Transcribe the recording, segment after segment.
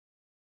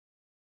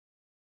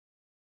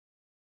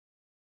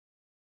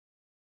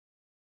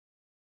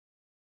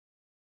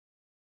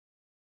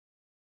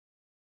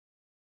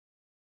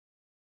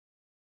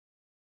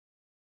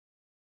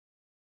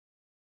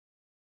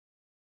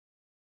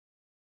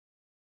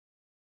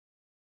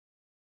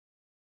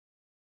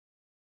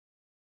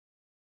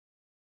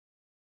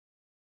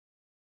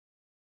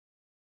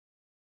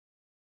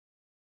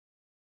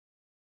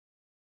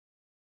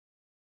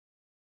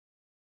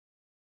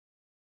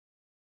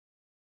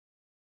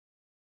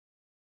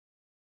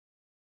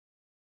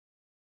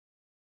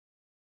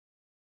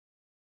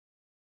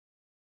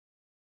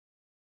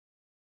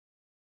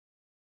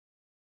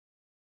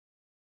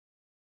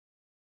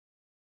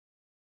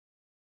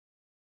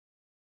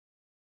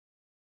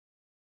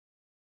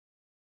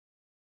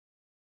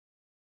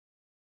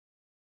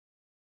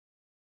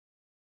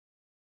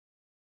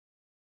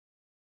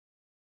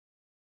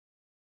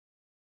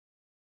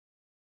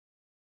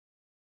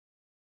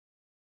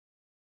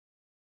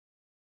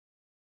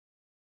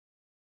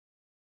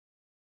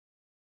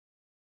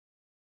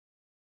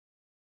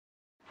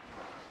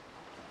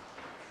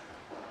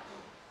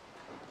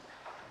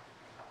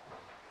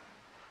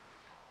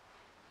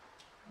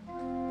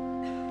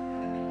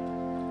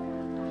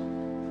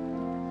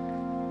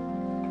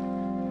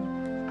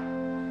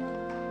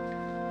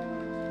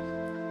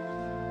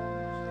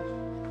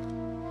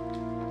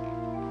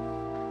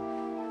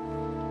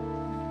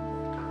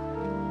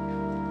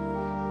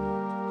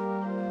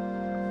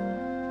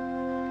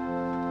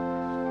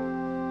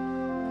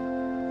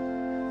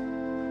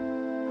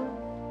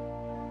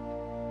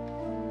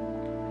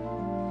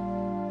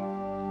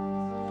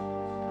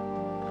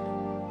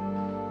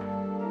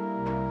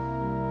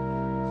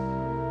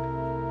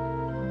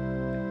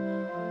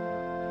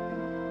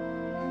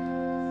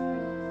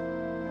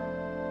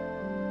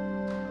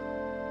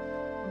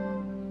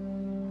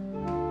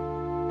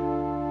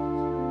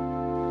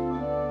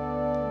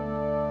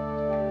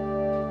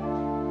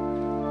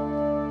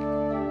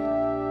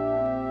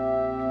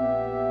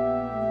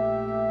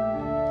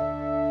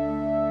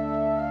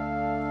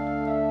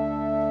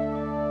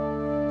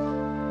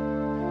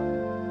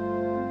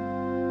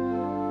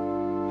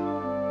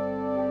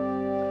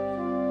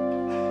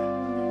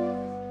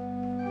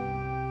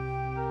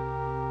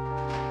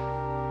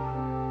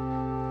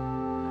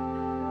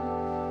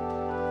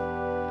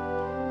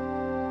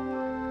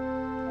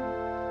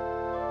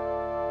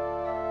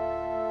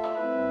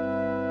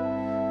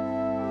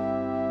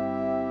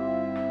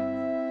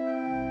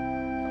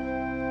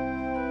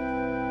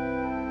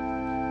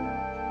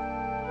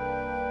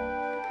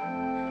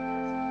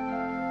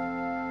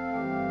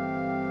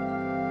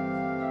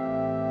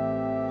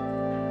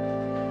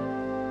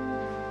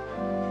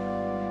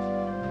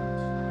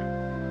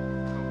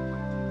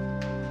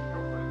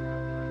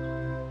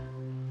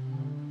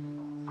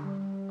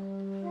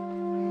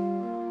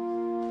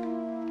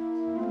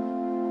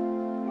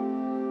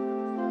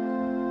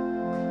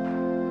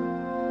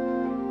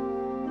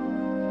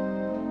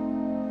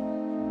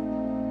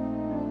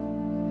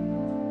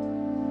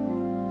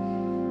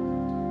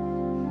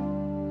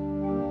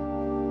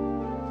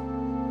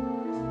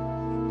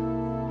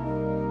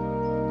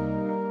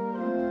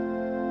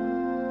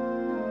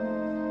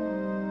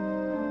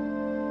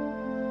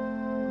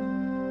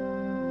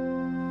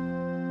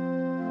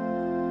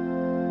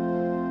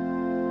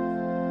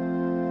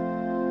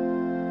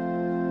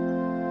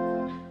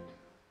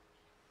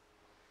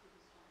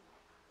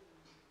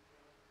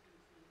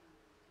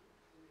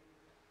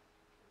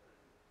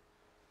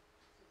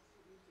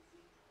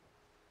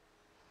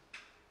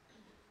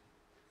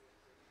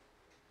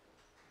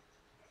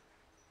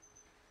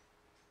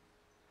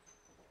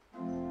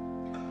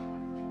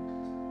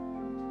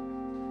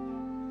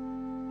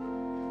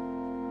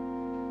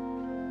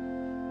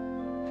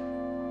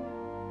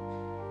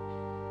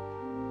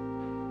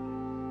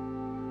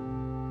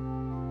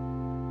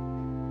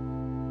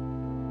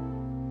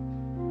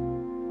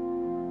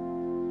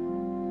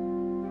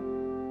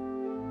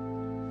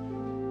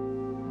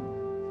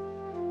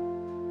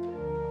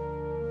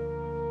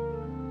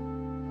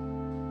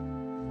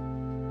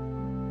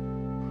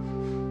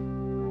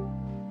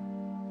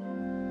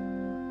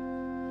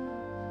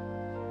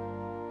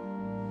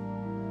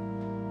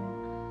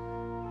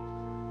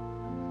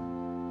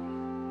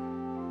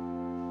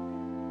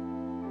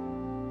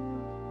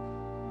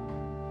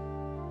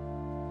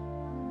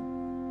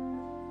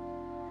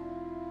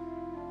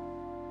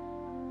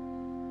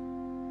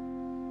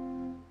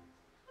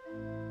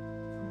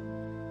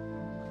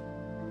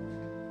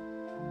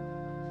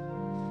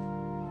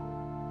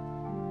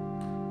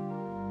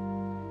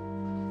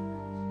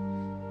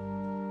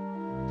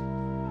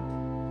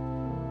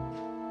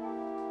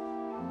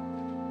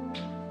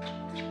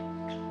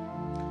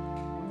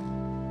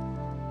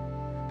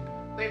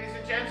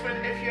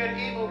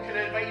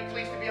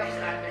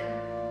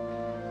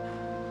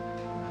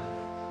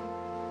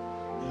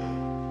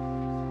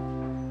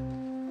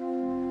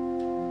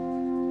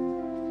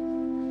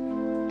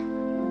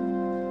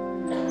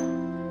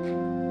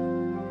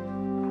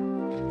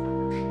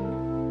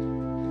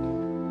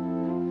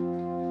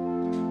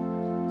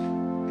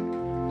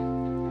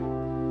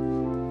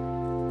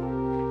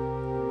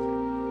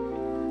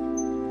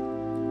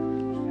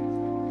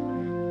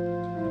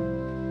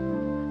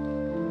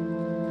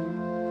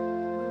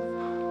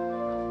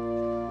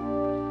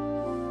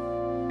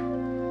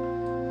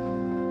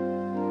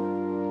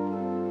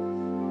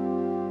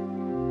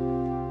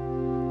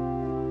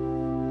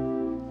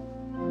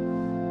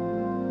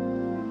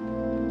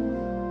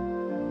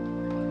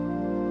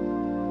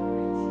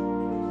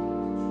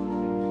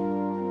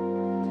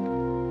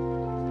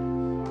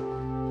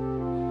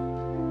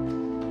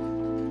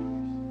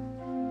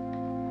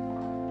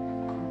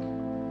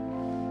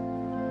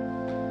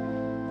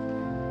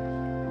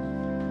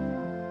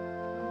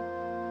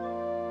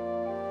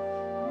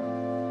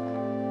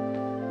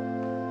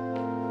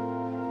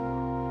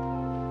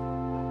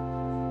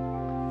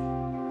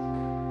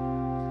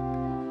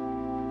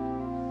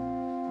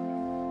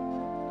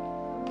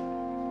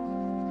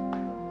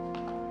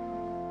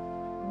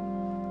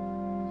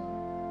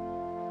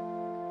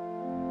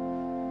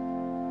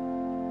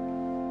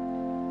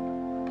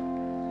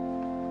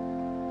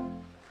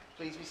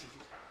Please be seated.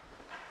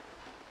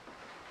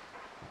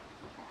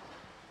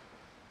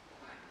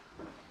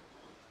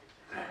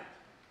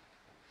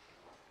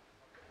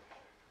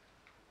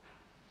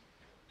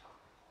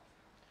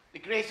 The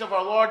grace of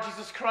our Lord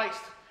Jesus Christ,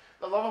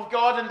 the love of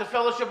God, and the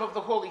fellowship of the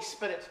Holy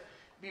Spirit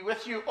be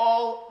with you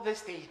all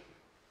this day.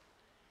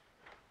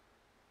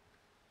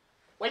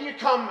 When you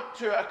come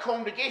to a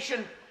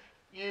congregation,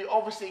 you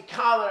obviously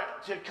gather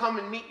to come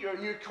and meet your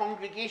new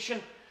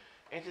congregation.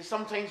 It is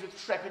sometimes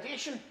with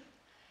trepidation.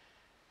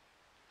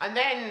 And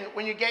then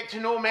when you get to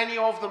know many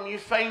of them, you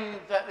find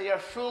that they are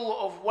full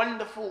of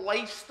wonderful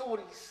life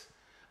stories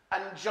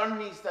and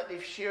journeys that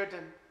they've shared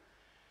in.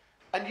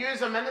 And you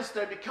as a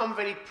minister become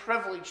very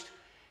privileged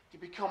to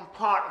become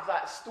part of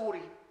that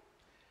story.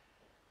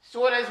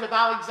 So it is with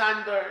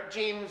Alexander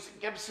James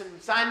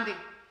Gibson Sandy.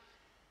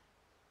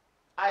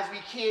 As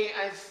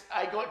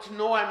I got to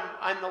know him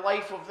and the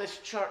life of this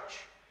church,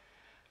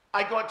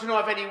 I got to know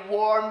a very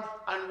warm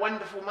and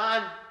wonderful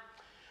man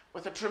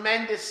with a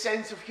tremendous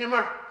sense of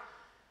humour.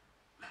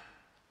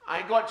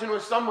 I got to know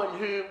someone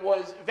who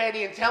was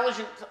very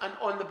intelligent and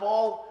on the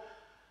ball.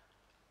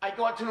 I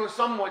got to know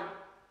someone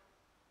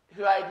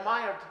who I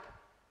admired.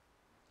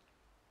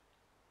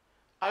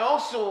 I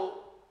also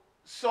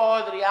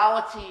saw the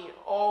reality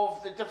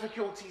of the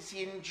difficulties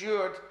he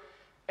endured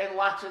in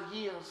latter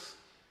years.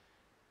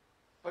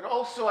 But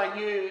also I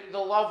knew the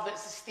love that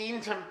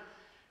sustained him,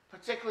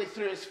 particularly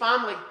through his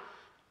family,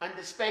 and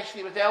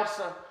especially with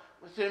Elsa,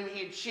 with whom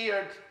he had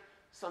shared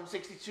some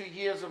 62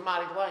 years of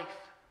married life.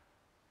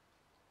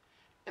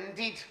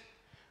 Indeed,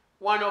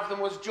 one of the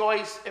most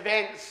joyous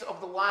events of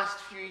the last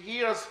few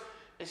years,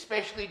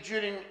 especially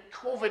during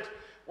COVID,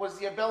 was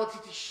the ability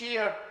to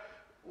share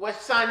with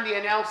Sandy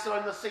and Elsa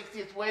on their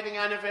 60th wedding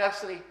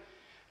anniversary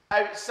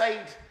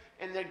outside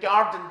in their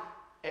garden.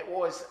 It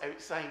was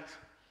outside.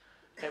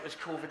 It was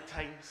COVID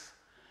times.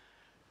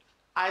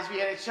 As we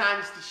had a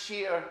chance to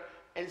share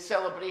in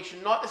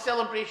celebration, not the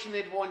celebration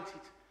they'd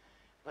wanted,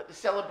 but the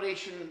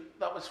celebration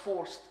that was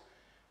forced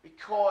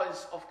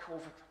because of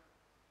COVID.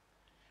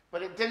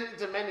 But it didn't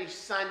diminish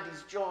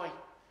Sandy's joy.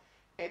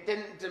 It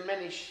didn't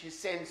diminish his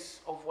sense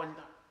of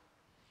wonder.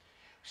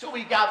 So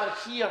we gather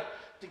here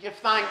to give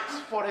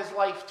thanks for his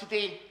life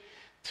today,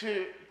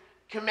 to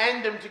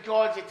commend him to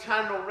God's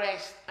eternal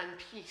rest and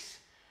peace,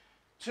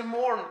 to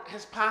mourn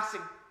his passing,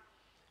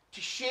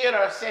 to share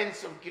our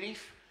sense of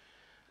grief,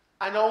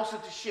 and also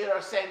to share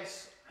our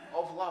sense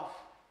of love.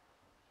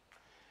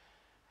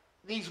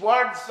 These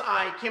words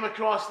I came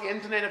across the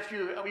internet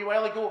a wee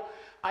while ago.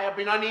 I have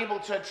been unable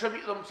to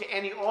attribute them to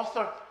any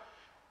author,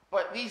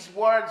 but these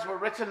words were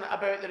written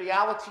about the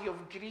reality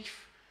of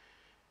grief,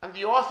 and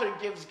the author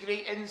gives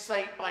great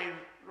insight by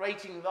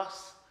writing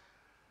thus: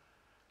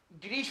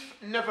 grief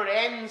never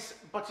ends,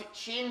 but it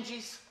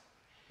changes.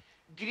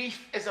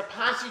 Grief is a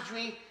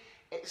passageway,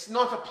 it's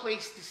not a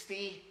place to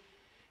stay.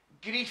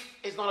 Grief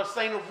is not a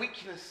sign of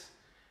weakness,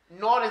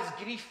 nor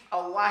is grief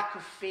a lack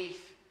of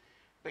faith,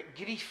 but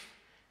grief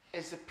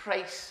is the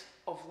price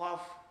of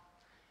love.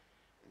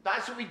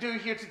 That's what we do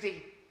here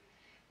today.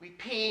 We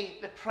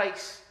pay the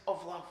price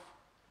of love.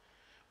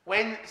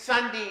 When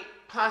Sandy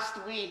passed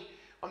away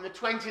on the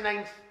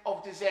 29th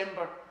of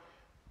December,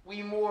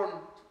 we mourned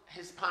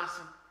his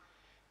passing.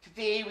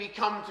 Today we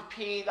come to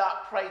pay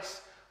that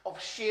price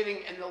of sharing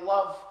in the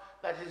love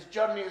that his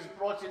journey has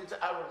brought into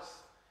ours.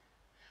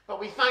 But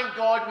we thank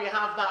God we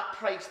have that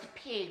price to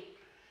pay,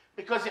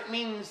 because it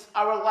means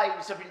our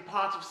lives have been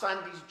part of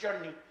Sandy's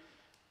journey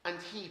and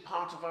he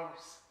part of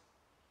ours.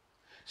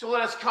 So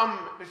let us come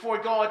before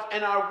God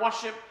in our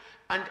worship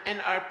and in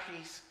our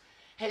praise.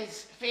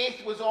 His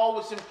faith was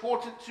always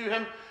important to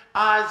him,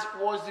 as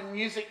was the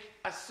music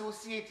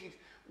associated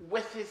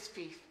with his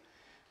faith.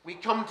 We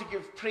come to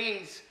give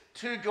praise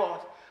to God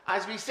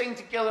as we sing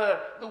together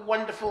the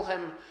wonderful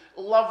hymn,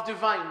 Love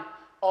Divine,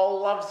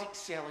 All Loves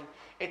Excelling.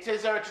 It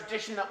is our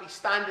tradition that we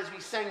stand as we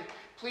sing.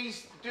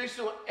 Please do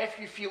so if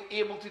you feel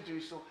able to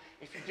do so.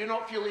 If you do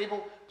not feel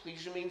able,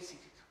 please remain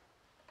seated.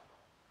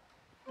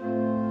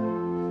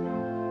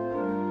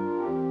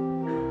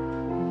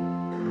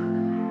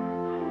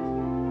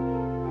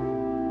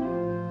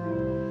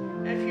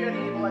 If you're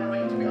able, I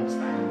invite you to be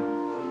upstanding.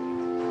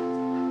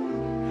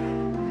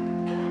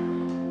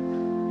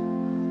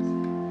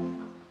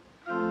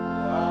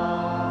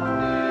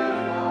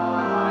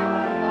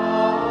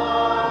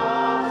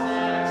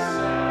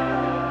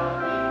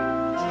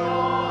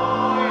 Joy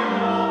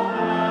of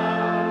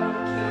heaven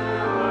to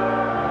earth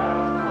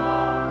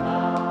come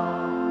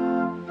down.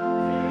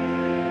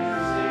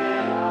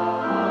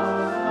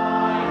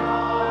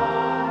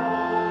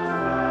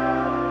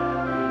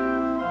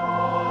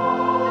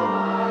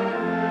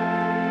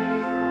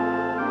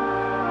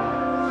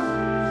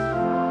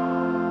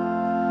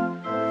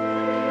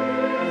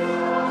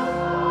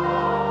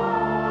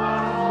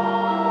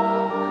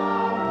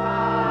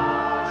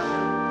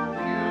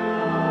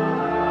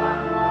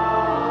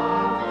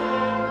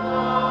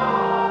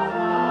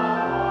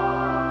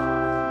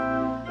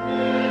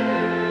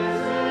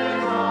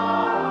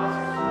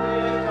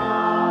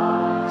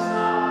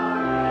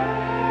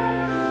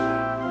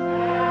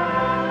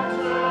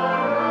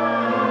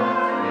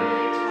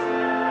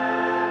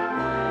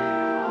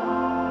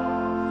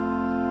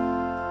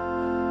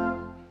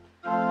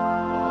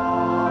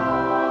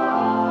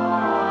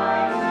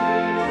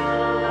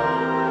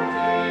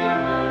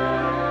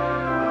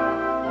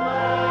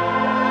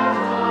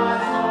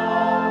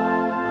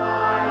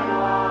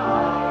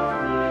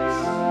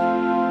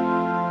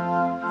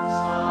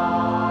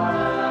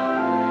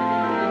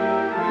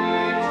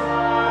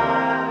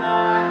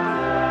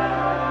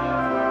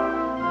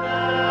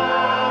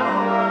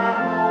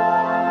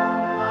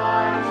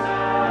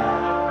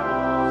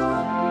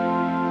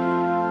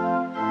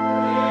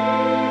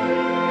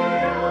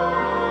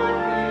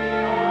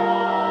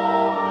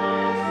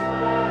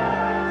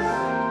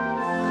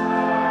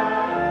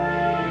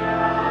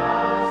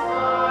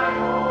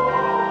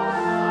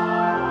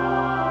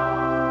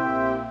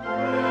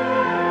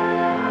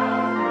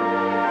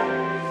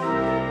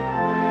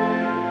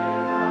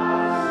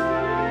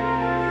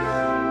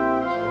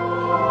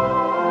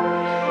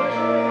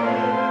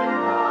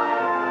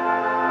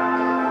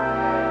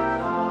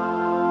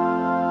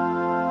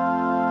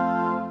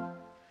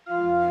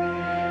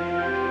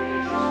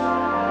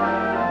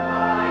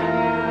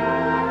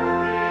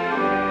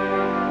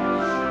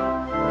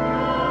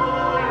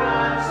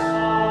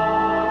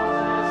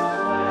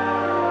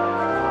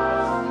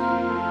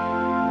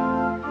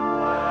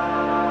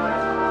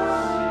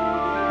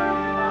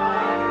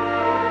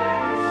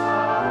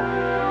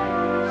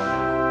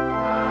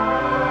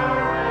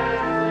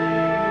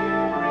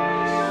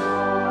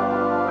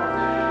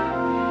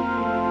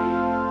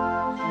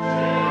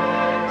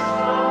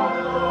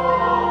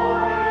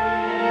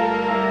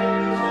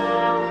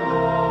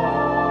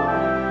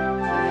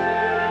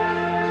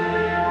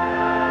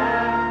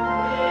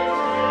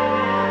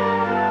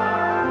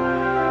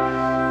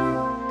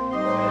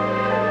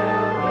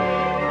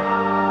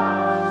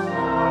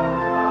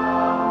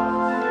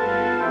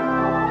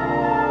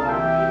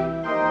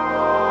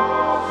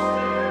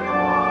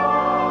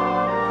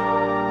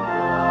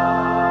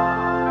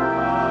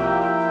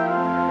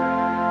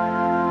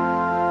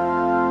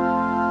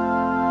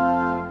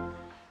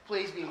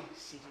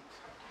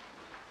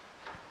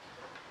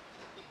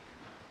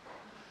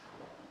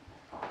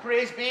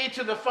 Praise be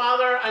to the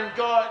Father and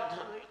God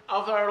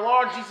of our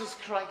Lord Jesus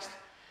Christ.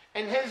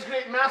 In his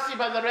great mercy,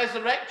 by the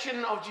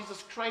resurrection of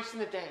Jesus Christ from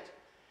the dead,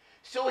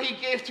 so he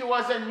gave to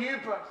us a new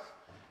birth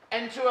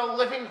into a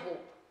living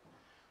hope.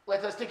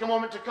 Let us take a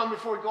moment to come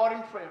before God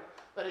in prayer.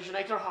 Let us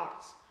unite our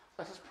hearts.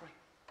 Let us pray.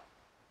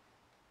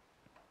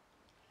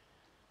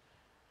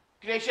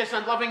 Gracious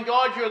and loving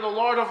God, you are the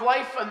Lord of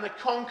life and the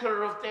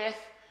conqueror of death.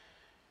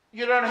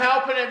 You are our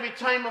help in every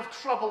time of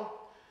trouble.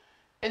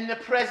 In the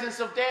presence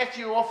of death,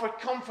 you offer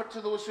comfort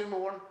to those who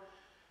mourn.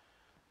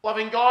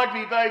 Loving God,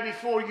 we bow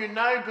before you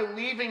now,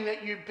 believing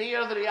that you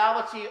bear the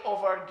reality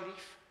of our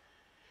grief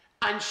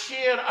and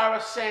share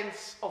our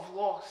sense of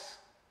loss.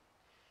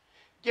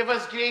 Give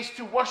us grace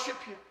to worship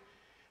you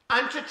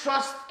and to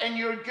trust in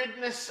your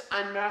goodness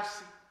and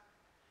mercy.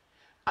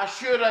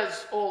 Assure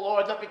us, O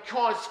Lord, that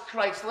because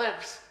Christ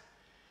lives,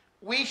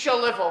 we shall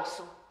live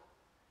also.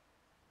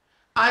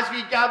 As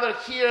we gather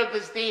here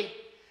this day,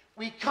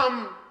 we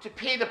come to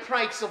pay the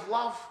price of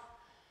love.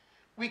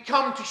 We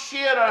come to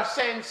share our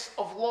sense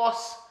of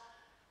loss.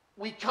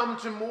 We come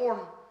to mourn.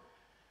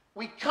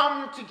 We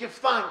come to give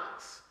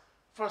thanks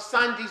for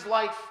Sandy's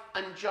life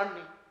and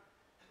journey.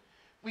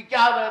 We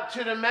gather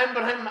to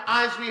remember him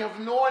as we have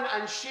known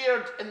and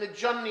shared in the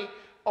journey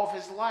of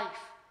his life.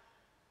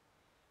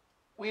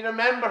 We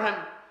remember him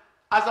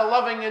as a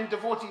loving and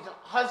devoted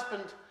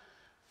husband,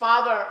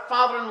 father,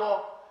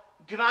 father-in-law,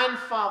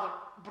 grandfather,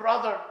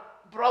 brother,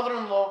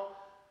 brother-in-law,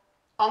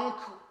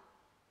 uncle.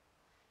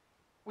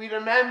 We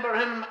remember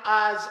him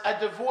as a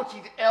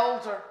devoted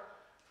elder.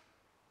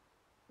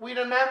 We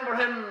remember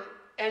him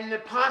in the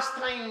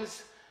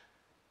pastimes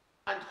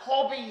and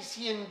hobbies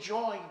he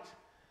enjoyed.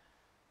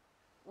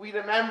 We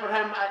remember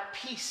him at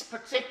peace,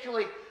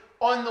 particularly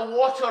on the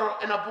water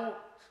in a boat.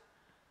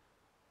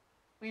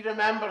 We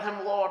remember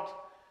him, Lord,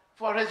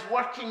 for his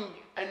working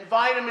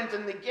environment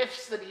and the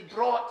gifts that he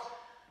brought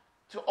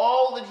to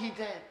all that he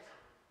did.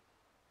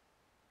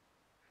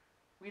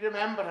 We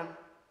remember him.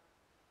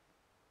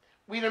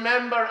 We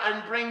remember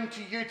and bring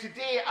to you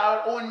today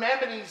our own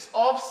memories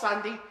of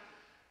Sandy,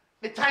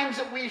 the times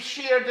that we've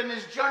shared in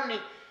his journey,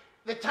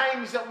 the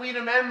times that we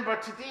remember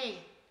today.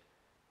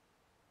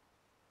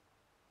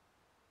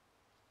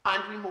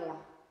 And we mourn.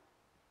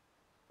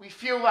 We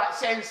feel that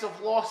sense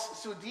of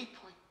loss so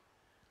deeply.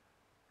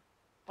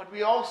 But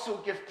we also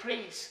give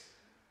praise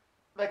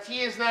that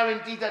he is now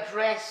indeed at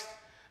rest,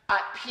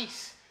 at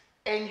peace,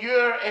 in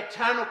your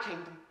eternal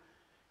kingdom,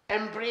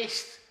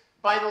 embraced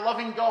by the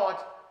loving God,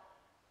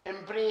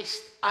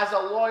 embraced as a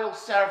loyal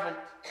servant.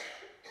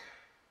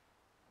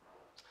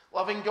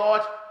 Loving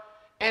God,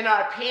 in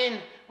our pain,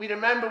 we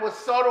remember with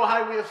sorrow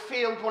how we have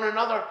failed one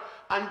another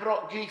and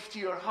brought grief to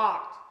your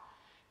heart.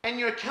 In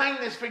your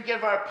kindness,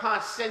 forgive our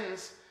past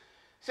sins,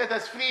 set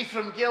us free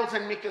from guilt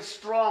and make us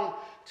strong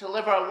to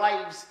live our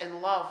lives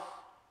in love.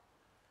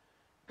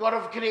 God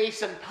of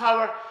grace and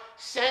power,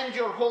 send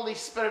your Holy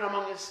Spirit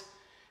among us,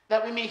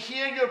 that we may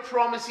hear your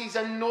promises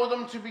and know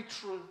them to be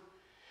true,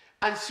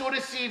 and so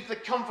receive the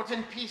comfort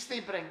and peace they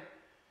bring.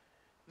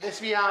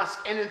 This we ask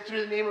in and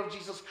through the name of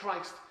Jesus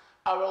Christ,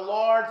 our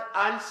Lord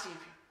and Saviour.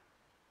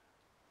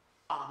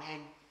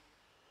 Amen.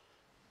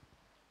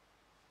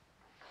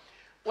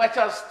 Let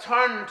us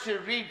turn to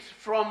read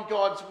from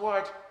God's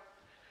Word.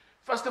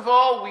 First of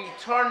all, we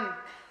turn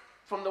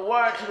from the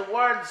Word to the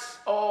words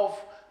of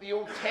the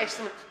Old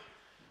Testament,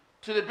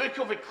 to the book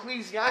of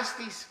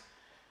Ecclesiastes,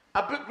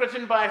 a book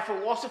written by a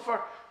philosopher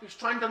who's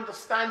trying to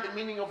understand the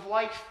meaning of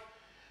life.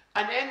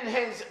 And in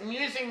his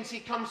musings, he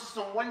comes to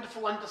some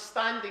wonderful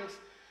understandings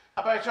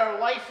about our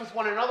life with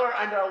one another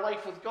and our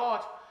life with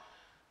God.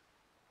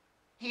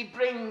 He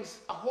brings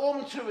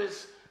home to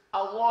us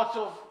a lot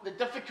of the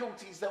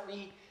difficulties that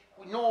we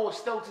know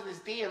still to this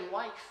day in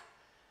life.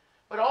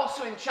 But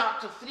also in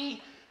chapter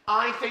 3,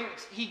 I think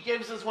he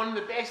gives us one of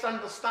the best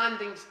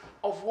understandings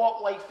of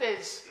what life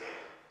is,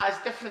 as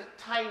different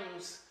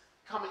times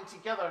coming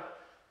together,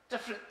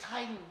 different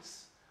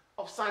times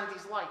of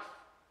Sandy's life.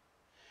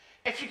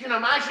 If you can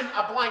imagine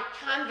a blank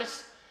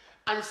canvas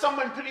and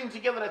someone putting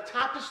together a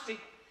tapestry,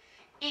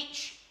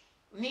 each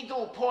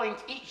needle point,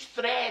 each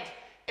thread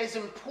is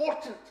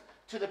important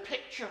to the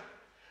picture,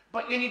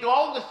 but you need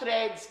all the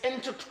threads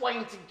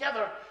intertwined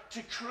together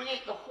to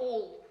create the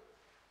whole.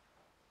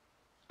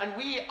 And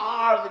we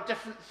are the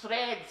different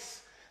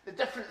threads, the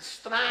different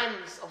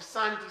strands of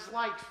Sandy's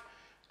life.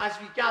 As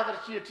we gather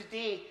here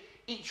today,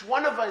 each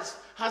one of us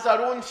has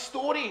our own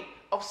story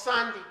of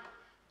Sandy,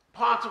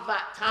 part of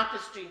that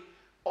tapestry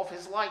of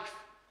his life.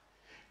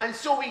 And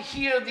so we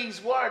hear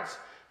these words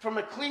from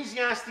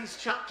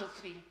Ecclesiastes chapter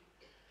 3.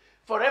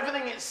 For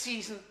everything its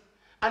season,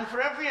 and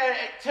for every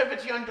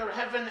activity under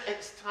heaven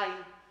its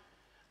time.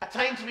 A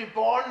time to be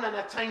born and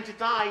a time to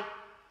die.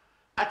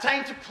 A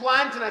time to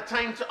plant and a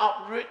time to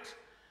uproot.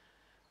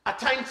 A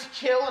time to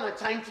kill and a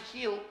time to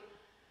heal.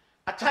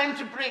 A time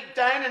to break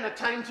down and a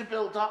time to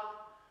build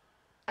up.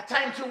 A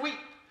time to weep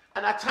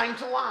and a time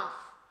to laugh.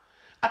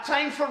 A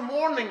time for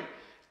mourning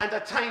and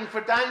a time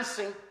for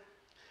dancing.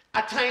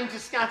 A time to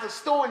scatter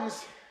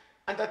stones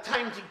and a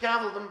time to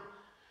gather them.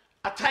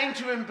 A time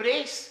to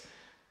embrace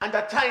and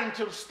a time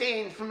to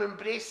abstain from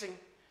embracing,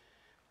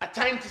 a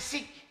time to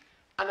seek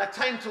and a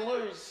time to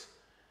lose,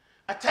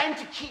 a time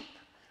to keep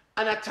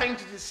and a time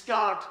to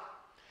discard,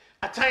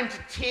 a time to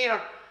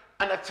tear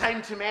and a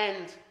time to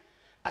mend,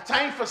 a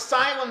time for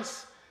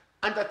silence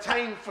and a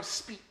time for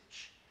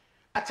speech,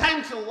 a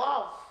time to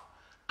love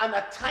and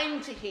a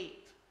time to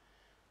hate,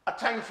 a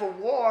time for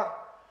war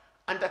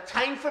and a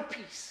time for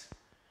peace.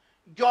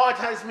 God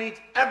has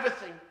made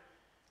everything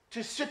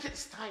to suit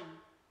its time.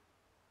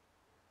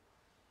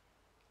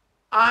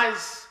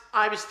 As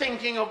I was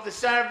thinking of the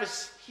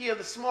service here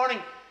this morning,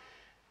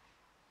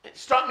 it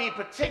struck me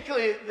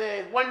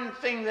particularly one of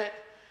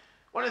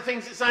the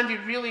things that Sandy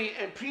really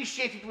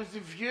appreciated was the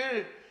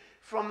view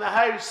from the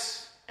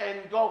house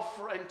in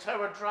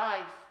Tower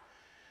Drive,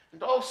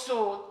 and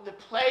also the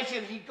pleasure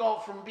he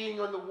got from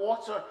being on the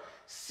water,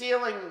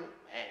 sailing,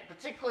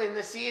 particularly in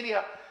this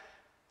area,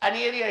 an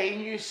area he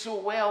knew so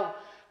well,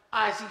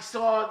 as he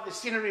saw the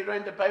scenery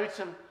round about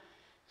him.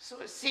 So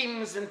it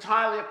seems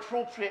entirely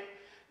appropriate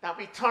that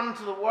we turn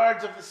to the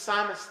words of the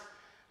psalmist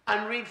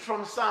and read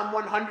from Psalm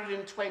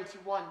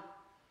 121.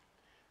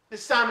 The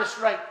psalmist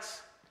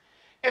writes,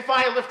 "If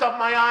I lift up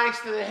my eyes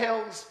to the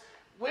hills,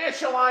 where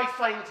shall I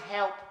find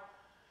help?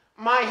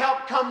 My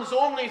help comes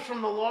only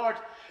from the Lord,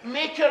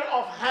 maker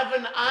of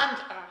heaven and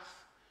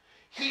earth.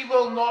 He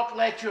will not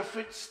let your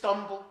foot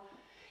stumble.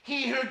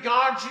 He who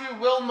guards you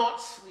will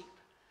not sleep.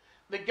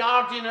 The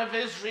guardian of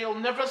Israel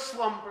never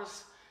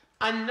slumbers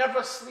and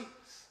never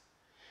sleeps.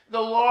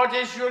 The Lord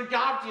is your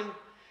guardian,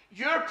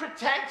 your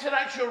protector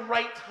at your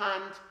right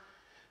hand.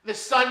 The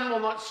sun will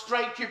not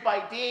strike you by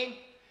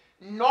day,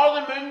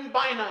 nor the moon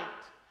by night.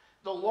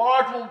 The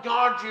Lord will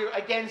guard you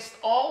against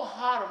all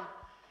harm.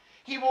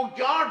 He will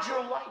guard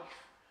your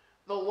life.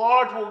 The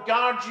Lord will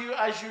guard you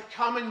as you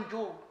come and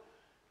go,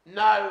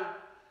 now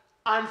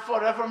and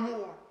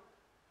forevermore."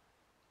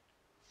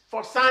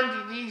 For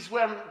Sandy, these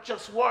weren't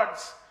just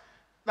words.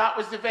 That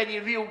was the very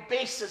real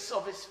basis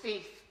of his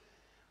faith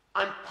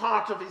and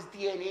part of his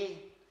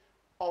DNA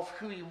of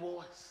who he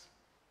was.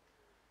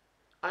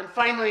 And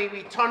finally,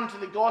 we turn to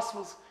the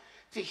Gospels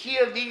to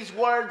hear these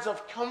words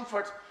of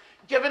comfort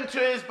given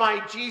to us by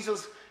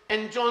Jesus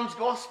in John's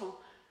Gospel.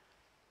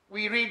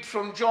 We read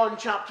from John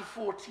chapter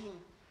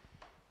 14.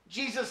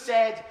 Jesus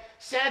said,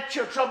 "Set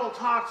your troubled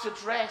hearts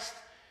at rest.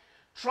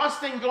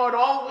 Trust in God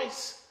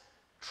always.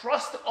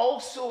 Trust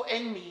also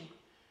in me.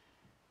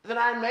 There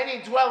are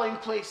many dwelling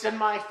places in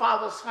my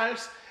Father's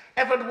house.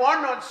 If it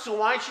were not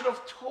so, I should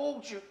have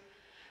told you.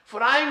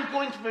 For I am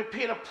going to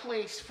prepare a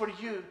place for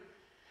you.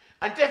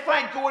 And if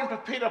I go and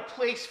prepare a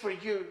place for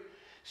you,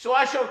 so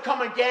I shall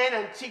come again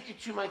and take you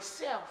to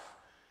myself,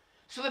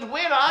 so that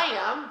where I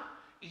am,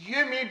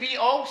 you may be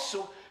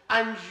also,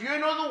 and you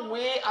know the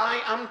way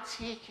I am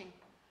taking.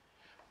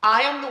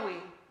 I am the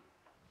way.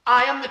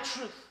 I am the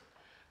truth.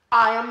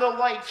 I am the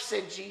life,"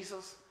 said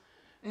Jesus.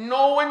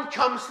 "No one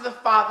comes to the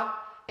Father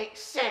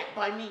except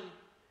by me.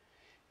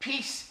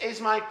 Peace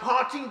is my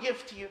parting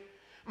gift to you,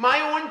 my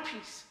own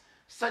peace,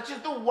 such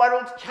as the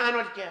world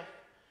cannot give.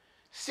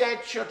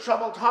 Set your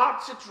troubled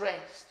hearts at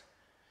rest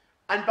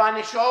and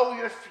banish all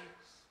your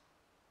fears."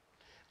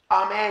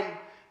 Amen.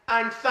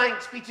 And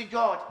thanks be to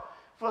God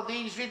for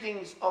these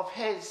readings of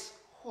his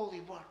holy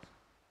word.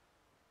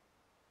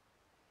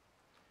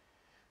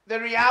 The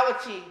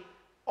reality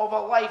of a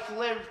life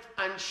lived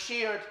and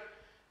shared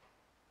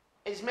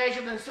is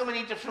measured in so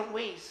many different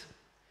ways.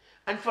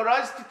 And for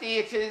us today,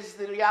 it is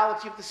the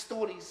reality of the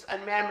stories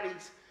and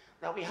memories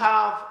that we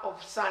have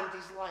of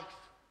Sandy's life.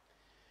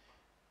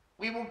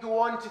 We will go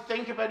on to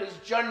think about his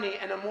journey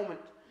in a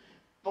moment.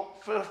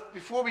 But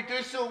before we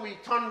do so, we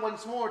turn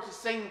once more to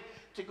sing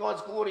to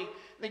God's glory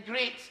the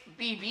great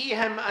BB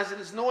hymn as it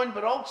is known,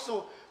 but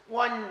also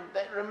one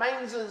that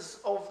reminds us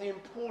of the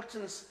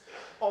importance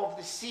of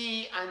the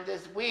sea and the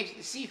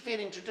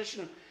seafaring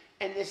tradition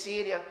in this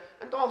area,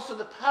 and also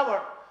the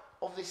power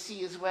of the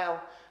sea as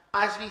well,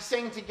 as we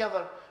sing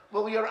together,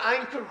 "Will your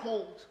anchor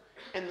hold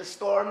in the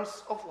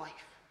storms of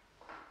life?"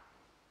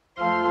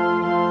 Your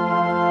anchor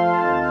lift,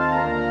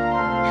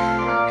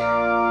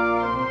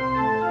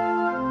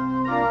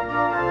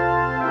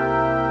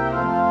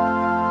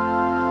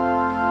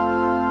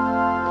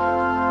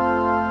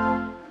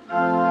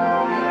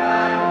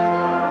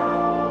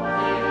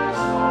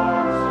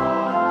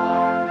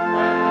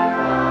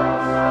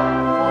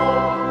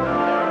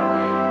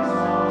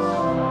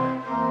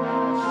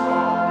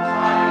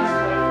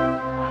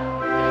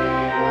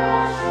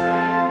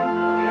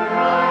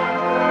 our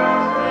firm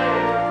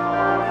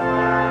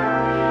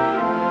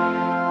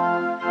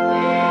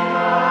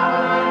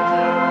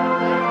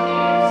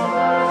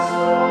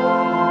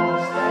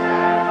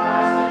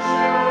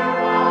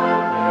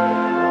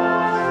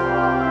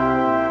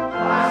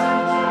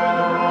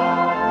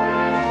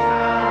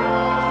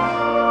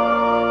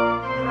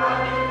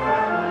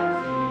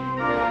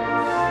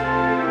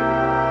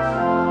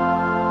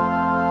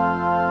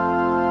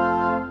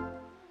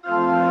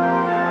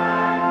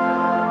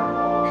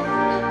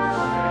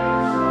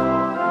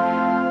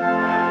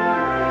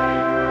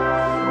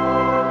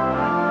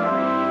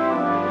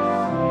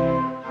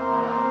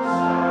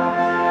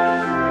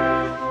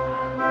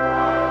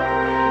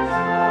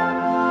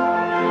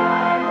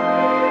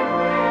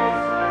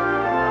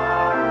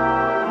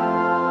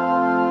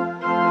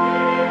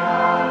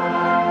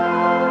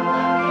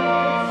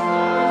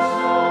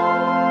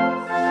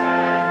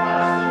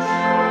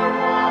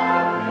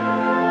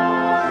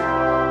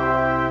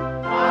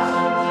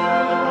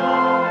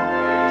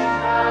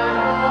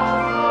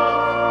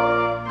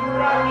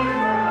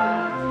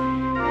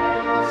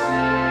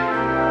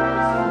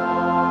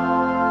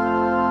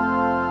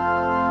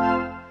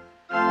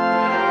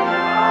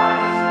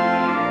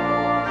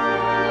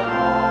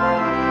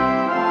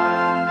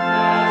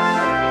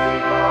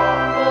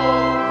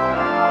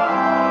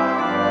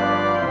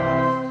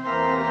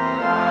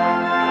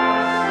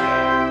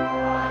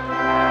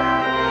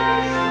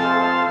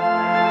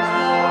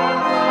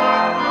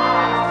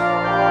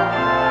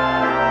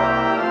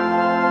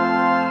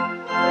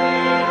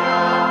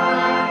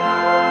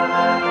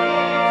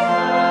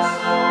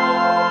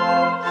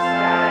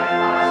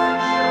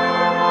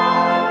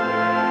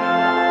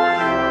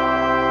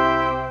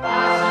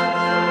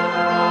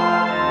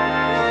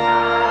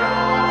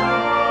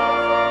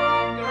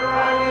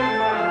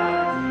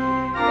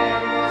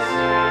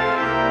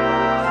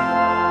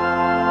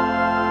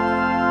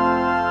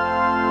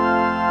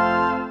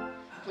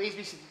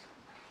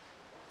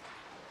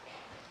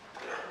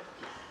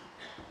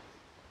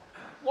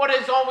what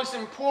is always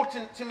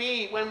important to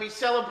me when we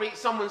celebrate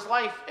someone's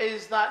life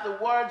is that the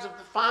words of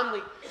the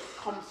family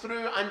come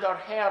through and are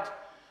heard.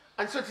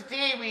 And so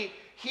today we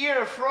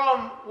hear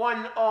from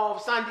one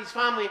of Sandy's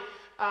family.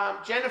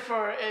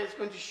 Jennifer is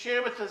going to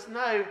share with us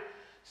now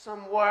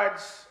some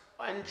words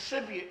in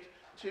tribute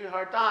to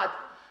her dad.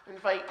 I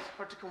invite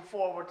her to come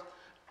forward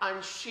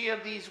and share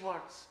these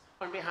words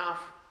on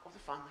behalf of the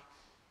family.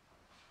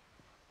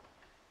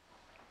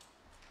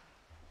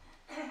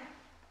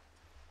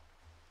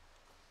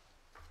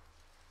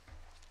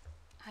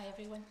 Hi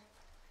everyone.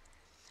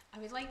 I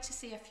would like to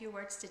say a few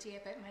words today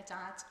about my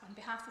dad on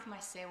behalf of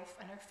myself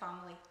and our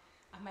family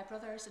and my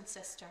brothers and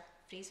sister,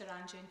 Fraser,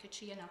 Andrew and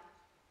Katrina.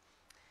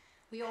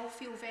 We all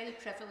feel very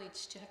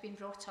privileged to have been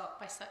brought up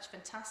by such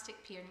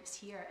fantastic parents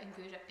here in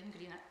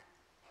Greenock.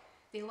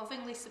 They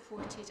lovingly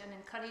supported and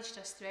encouraged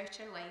us throughout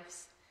our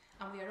lives,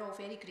 and we are all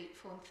very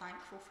grateful and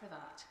thankful for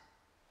that.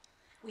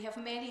 We have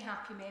many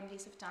happy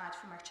memories of Dad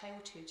from our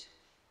childhood,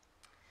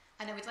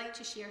 and I would like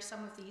to share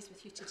some of these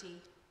with you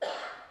today.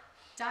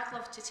 Dad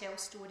loved to tell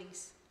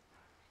stories.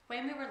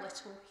 When we were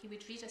little, he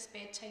would read us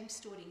bedtime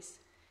stories,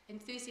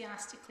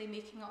 enthusiastically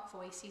making up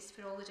voices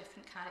for all the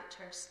different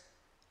characters.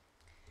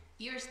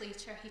 Years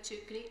later, he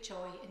took great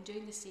joy in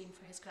doing the same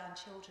for his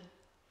grandchildren.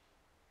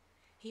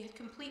 He had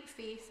complete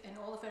faith in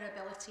all of our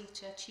ability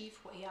to achieve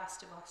what he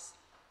asked of us.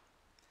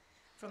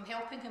 From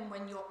helping him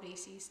win yacht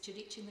races to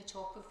reaching the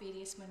top of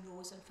various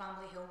Munros and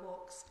Family Hill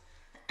walks.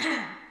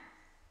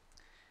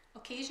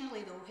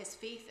 Occasionally though, his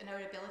faith in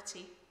our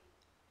ability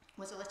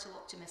was a little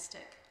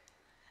optimistic.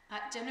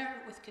 At dinner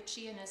with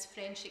Katrina's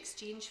French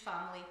exchange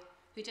family,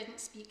 who didn't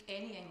speak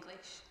any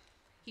English,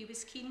 he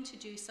was keen to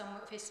do some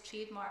of his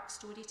trademark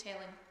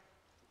storytelling.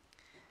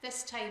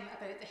 This time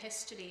about the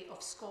history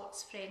of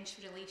Scots-French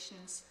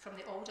relations from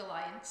the Old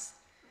Alliance,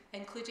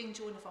 including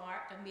Joan of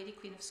Arc and Mary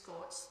Queen of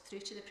Scots, through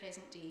to the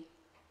present day.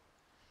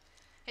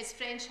 His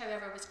French,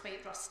 however, was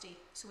quite rusty,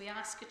 so we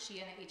asked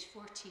Katrina at age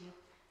 14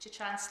 to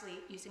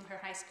translate using her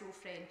high school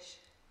French.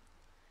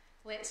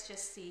 Let's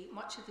just say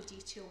much of the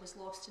detail was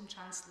lost in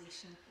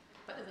translation,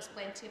 but there was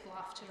plenty of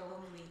laughter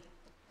along the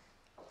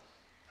way.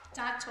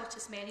 Dad taught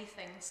us many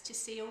things: to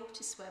sail,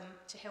 to swim,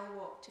 to hill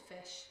walk, to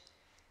fish,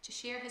 to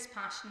share his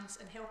passions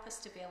and help us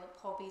develop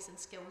hobbies and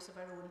skills of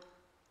our own.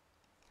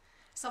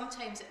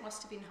 Sometimes it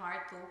must have been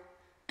hard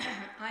though.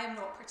 I am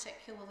not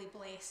particularly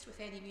blessed with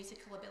any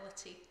musical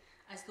ability,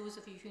 as those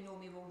of you who know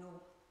me will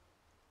know.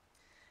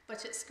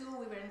 But at school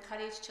we were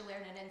encouraged to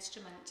learn an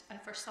instrument,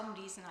 and for some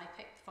reason I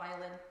picked the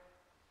violin.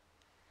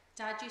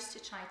 Dad used to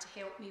try to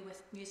help me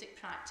with music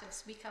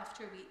practice week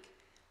after week,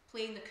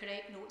 playing the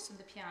correct notes on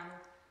the piano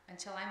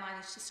until I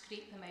managed to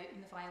scrape them out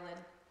in the violin.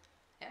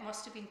 It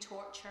must have been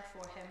torture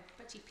for him,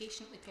 but he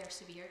patiently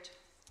persevered.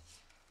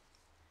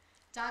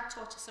 Dad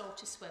taught us all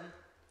to swim.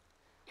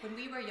 When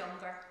we were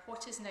younger,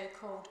 what is now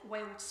called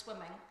wild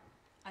swimming,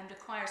 and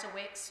requires a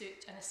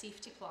wetsuit and a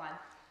safety plan,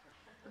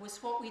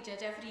 was what we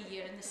did every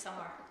year in the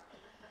summer,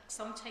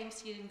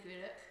 sometimes here in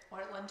Greenock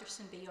or at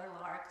Lunderson Bay or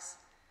Largs,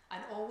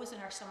 and always in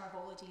our summer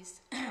holidays,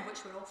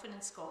 which were often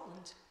in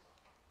Scotland,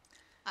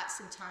 at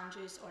St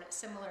Andrews or at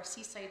similar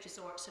seaside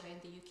resorts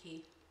around the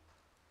UK.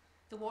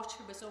 The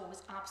water was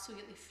always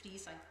absolutely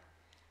freezing,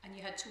 and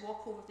you had to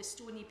walk over the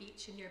stony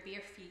beach in your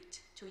bare feet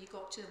till you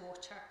got to the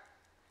water.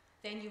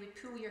 Then you would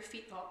pull your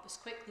feet up as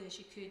quickly as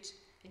you could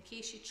in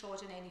case you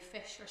trod on any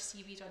fish or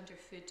seaweed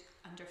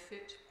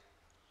underfoot,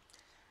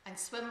 and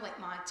swim like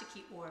mad to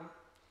keep warm.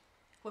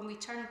 When we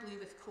turned blue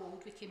with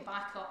cold, we came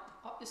back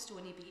up the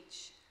stony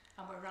beach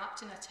and were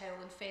wrapped in a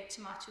towel and fed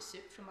tomato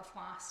soup from a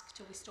flask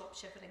till we stopped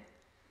shivering.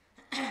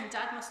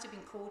 Dad must have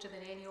been colder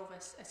than any of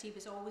us, as he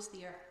was always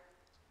there,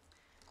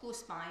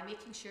 close by,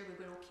 making sure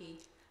we were okay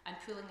and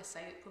pulling us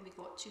out when we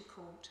got too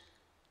cold.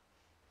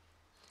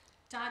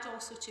 Dad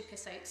also took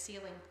us out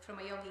sailing from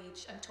a young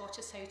age and taught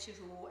us how to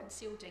row and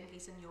sail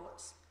dinghies and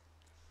yachts.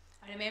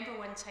 I remember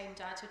one time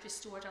Dad had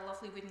restored a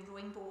lovely wooden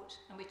rowing boat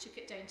and we took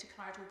it down to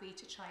Cardle Bay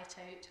to try it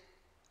out.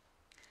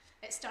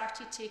 It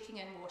started taking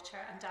in water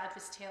and Dad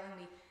was telling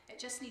me it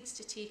just needs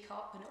to take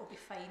up and it'll be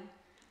fine,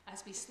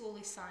 as we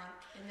slowly sank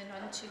in the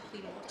none too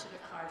clean water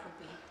of Cardle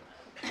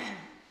Bay.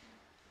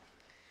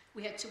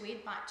 We had to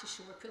wade back to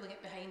shore, pulling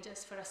it behind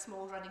us for a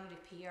small running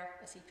repair,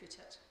 as he put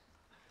it.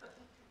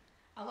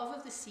 A love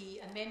of the sea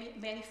and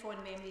many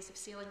fond memories of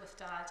sailing with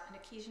Dad, and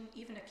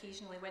even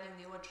occasionally winning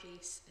the odd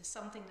race, is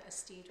something that has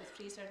stayed with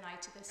Fraser and I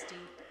to this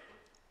day.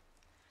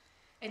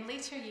 In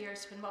later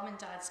years, when Mum and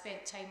Dad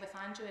spent time with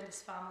Andrew and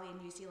his family in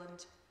New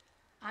Zealand,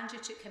 Andrew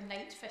took him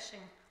night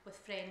fishing with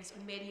friends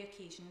on many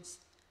occasions.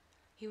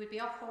 He would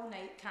be up all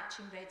night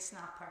catching red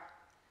snapper,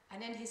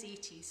 and in his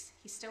 80s,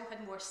 he still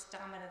had more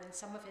stamina than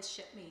some of his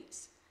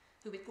shipmates,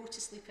 who would go to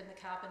sleep in the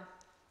cabin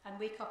and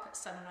wake up at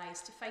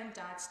sunrise to find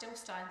Dad still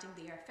standing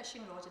there,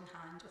 fishing rod in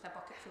hand with a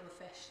bucket full of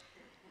fish.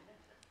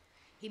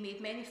 He made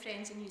many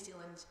friends in New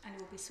Zealand and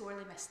will be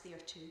sorely missed there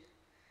too.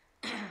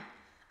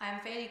 I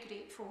am very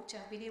grateful to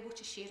have been able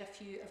to share a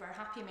few of our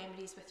happy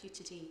memories with you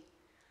today.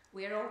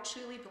 We are all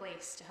truly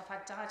blessed to have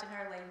had Dad in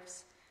our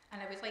lives,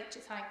 and I would like to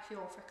thank you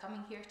all for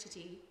coming here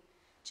today,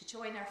 to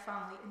join our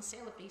family in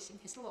celebrating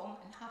his long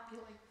and happy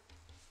life.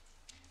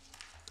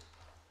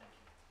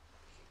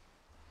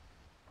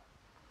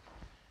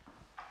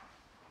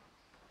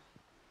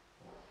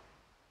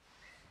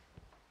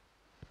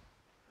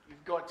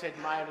 You've got to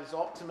admire his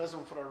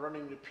optimism for a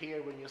running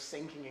repair when you're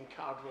sinking in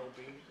Cardwell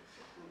Bay.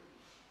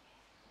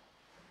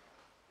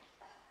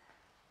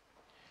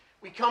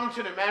 We come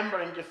to remember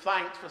and give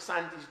thanks for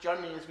Sandy's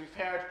journey, as we've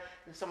heard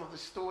in some of the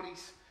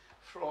stories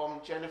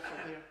from Jennifer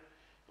there.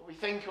 But we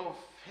think of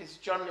his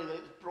journey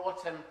that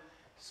brought him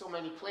so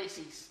many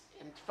places,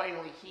 and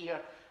finally here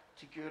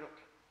to Gourock.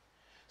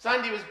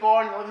 Sandy was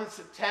born 11th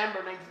September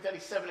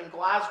 1937 in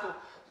Glasgow.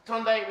 It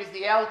turned out he was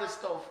the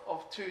eldest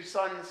of two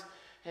sons,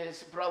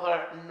 his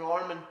brother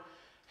Norman.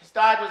 His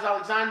dad was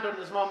Alexander and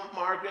his mum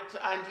Margaret,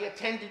 and he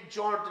attended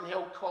Jordan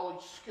Hill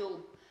College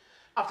School.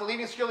 After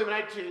leaving school, he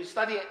went out to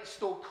study at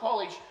Stoke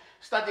College,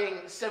 studying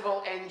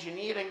civil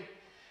engineering.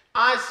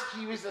 As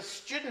he was a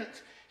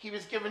student, he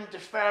was given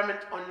deferment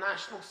on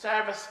national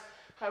service.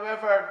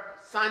 However,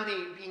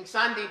 Sandy, being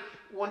Sandy,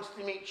 wanted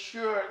to make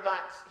sure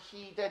that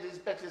he did his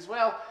bit as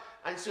well,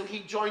 and so he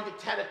joined the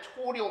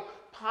Territorial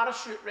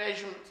Parachute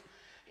Regiment.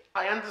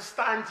 I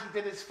understand he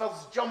did his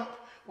first jump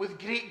with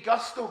great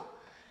gusto.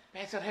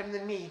 Better him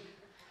than me.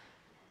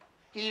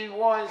 He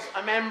was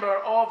a member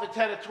of the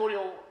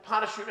Territorial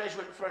Parachute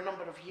Regiment for a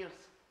number of years.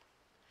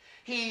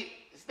 He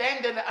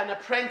then did an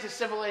apprentice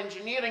civil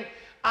engineering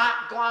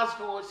at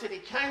Glasgow City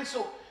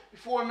Council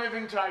before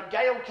moving to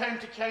Argyll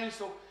County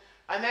Council,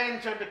 and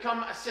then to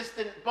become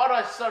assistant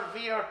borough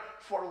surveyor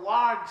for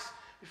Largs,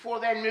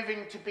 before then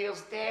moving to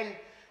Bearsden.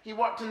 He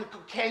worked in the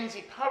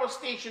Kilkenzie Power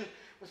Station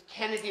with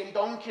Kennedy and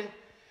Duncan,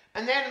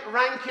 and then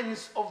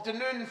Rankins of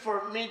Dunoon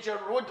for major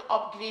road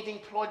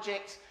upgrading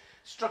projects.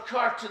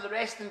 Strucker, to the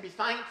rest and be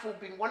thankful,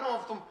 being one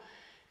of them.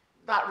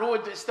 That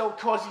road that still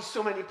causes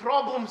so many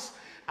problems,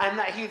 and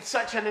that he had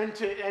such an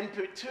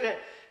input to it.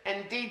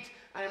 Indeed,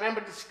 I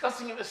remember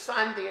discussing it with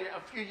Sandy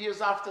a few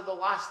years after the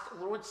last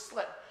road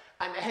slip,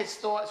 and his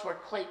thoughts were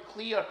quite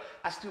clear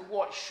as to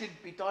what should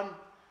be done.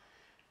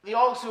 They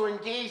also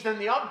engaged in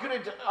the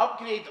upgrade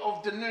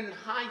of Dunoon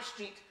High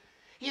Street.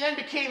 He then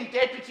became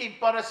Deputy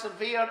Borough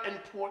Surveyor in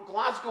Port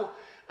Glasgow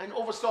and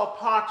oversaw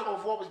part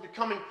of what was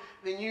becoming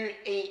the new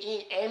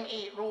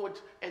M8 road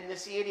in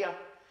this area.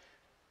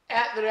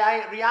 At the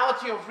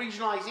reality of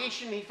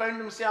regionalisation, he found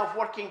himself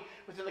working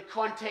within the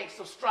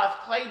context of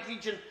Strathclyde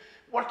region,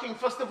 working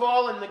first of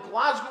all in the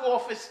Glasgow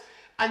office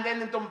and then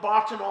the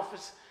Dumbarton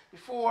office,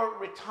 before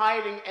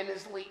retiring in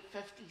his late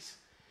 50s.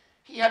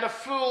 He had a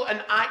full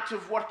and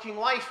active working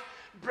life,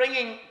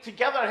 bringing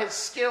together his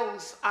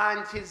skills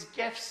and his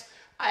gifts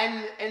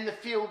in the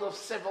field of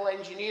civil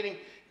engineering,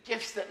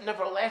 gifts that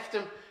never left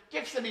him,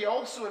 gifts that he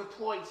also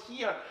employed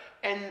here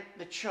in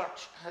the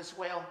church as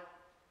well.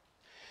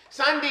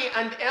 Sandy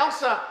and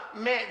Elsa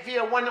met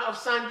via one of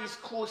Sandy's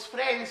close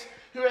friends,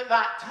 who at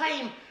that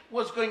time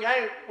was going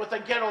out with a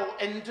girl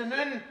in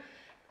Dunoon.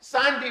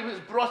 Sandy was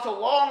brought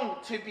along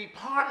to be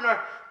partner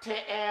to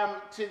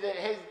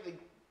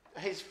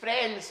his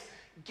friend's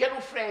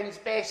girlfriend's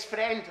best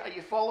friend. Are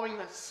you following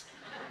this?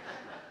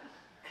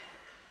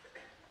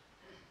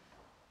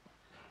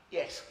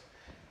 Yes.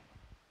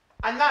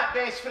 And that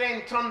best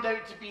friend turned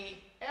out to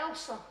be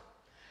Elsa.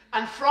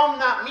 And from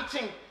that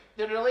meeting,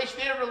 their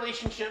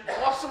relationship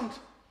blossomed.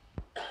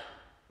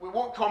 We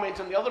won't comment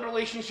on the other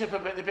relationship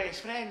about the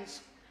best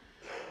friends.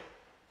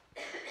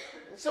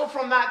 And so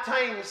from that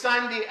time,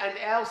 Sandy and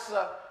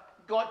Elsa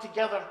got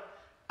together.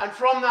 And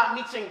from that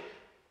meeting,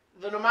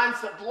 the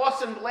romance that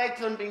blossomed led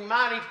to them being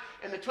married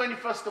on the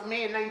 21st of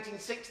May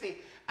 1960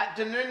 at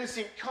Dunoon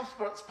St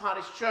Cuthbert's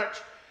Parish Church.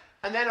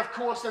 And then, of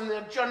course, in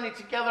their journey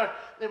together,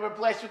 they were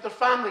blessed with their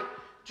family,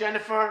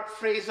 Jennifer,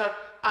 Fraser,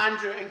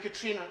 Andrew and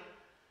Katrina.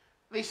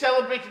 They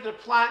celebrated their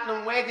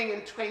platinum wedding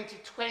in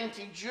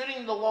 2020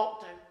 during the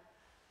lockdown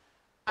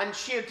and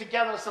shared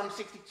together some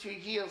 62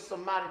 years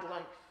of married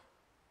life.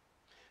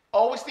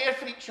 Always there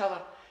for each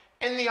other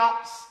in the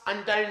ups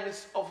and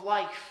downs of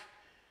life.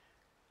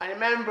 I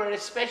remember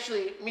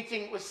especially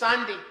meeting with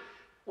Sandy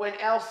when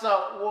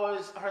Elsa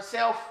was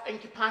herself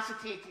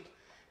incapacitated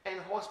in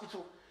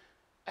hospital.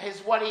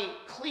 His worry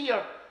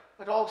clear,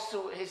 but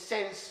also his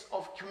sense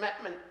of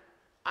commitment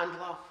and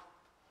love.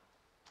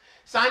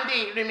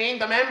 Sandy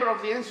remained a member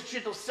of the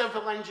Institute of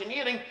Civil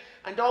Engineering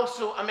and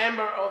also a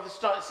member of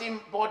the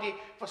same body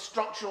for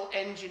structural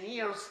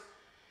engineers.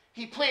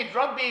 He played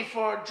rugby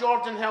for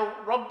Jordan Hill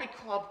Rugby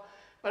Club,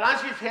 but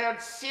as we've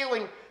heard,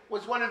 sailing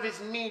was one of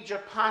his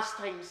major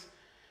pastimes.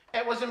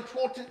 It was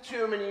important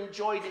to him and he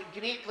enjoyed it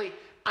greatly,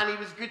 and he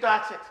was good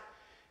at it.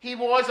 He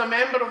was a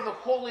member of the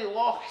Holy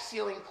Loch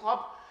Sailing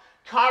Club,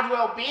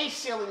 Cardwell Bay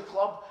Sailing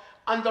Club,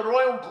 and the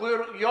Royal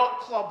Gourock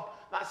Yacht Club.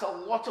 That's a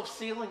lot of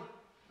sailing.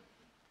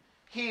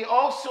 He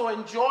also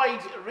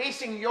enjoyed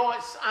racing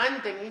yachts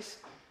and dinghies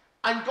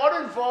and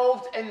got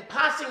involved in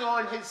passing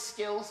on his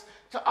skills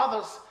to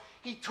others.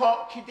 He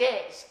taught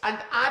cadets and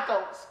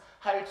adults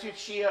how to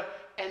share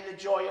in the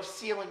joy of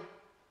sailing.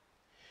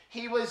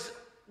 He was,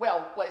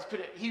 well, let's put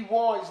it, he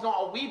was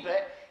not a wee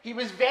bit, he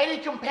was very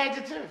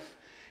competitive.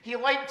 He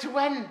liked to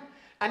win,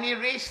 and he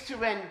raced to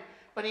win,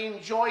 but he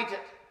enjoyed it.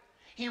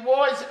 He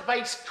was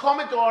Vice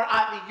Commodore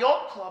at the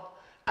Yacht Club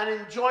and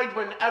enjoyed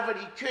whenever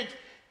he could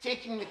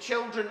taking the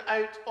children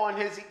out on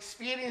his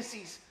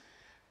experiences.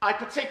 I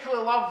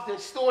particularly love the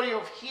story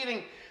of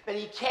hearing that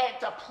he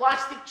kept a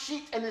plastic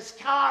sheet in his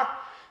car,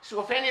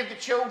 so if any of the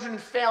children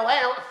fell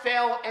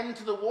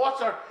into the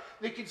water,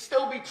 they could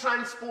still be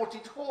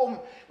transported home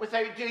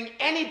without doing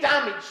any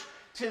damage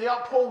to the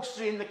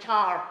upholstery in the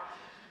car.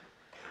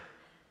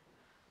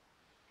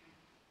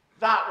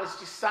 That was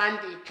just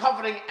Sandy,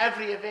 covering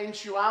every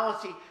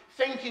eventuality,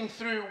 thinking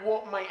through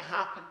what might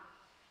happen.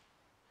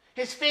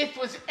 His faith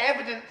was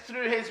evident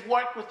through his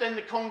work within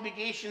the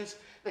congregations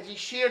that he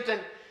shared in.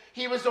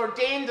 He was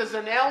ordained as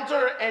an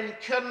elder in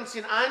Curran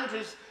St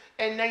Andrews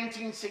in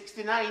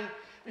 1969,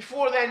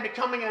 before then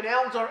becoming an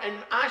elder in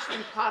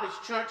Ashton Parish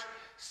Church,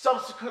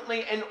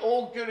 subsequently in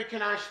Old Gourock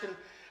in Ashton,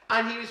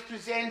 and he was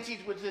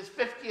presented with his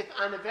 50th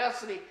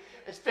anniversary,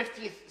 his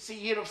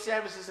 50th year of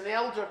service as an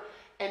elder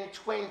in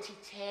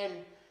 2010.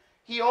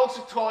 He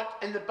also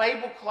taught in the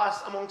Bible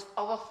class, amongst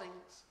other things.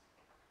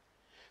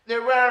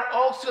 There were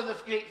also the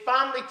great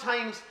family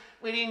times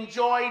where he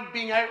enjoyed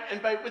being out and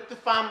about with the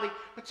family,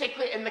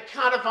 particularly in the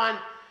caravan.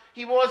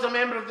 He was a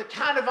member of the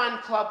caravan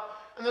club,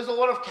 and there's a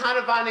lot of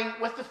caravanning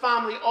with the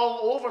family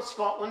all over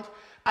Scotland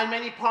and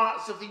many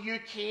parts of the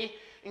UK,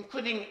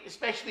 including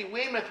especially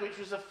Weymouth, which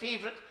was a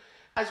favourite,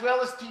 as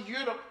well as to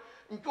Europe,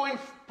 and going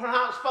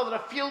perhaps further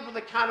afield with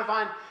the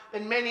caravan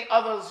than many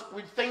others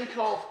would think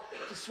of,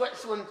 to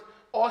Switzerland,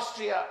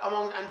 Austria,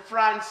 and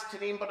France, to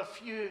name but a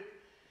few.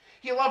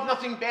 He loved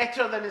nothing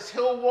better than his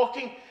hill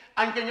walking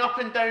and going up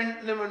and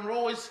down the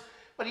Munros,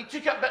 but he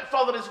took it a bit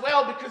further as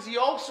well because he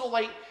also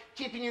liked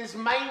keeping his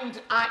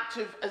mind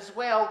active as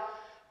well.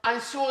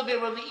 And so there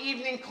were the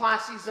evening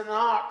classes in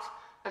art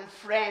and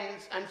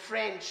friends and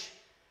French.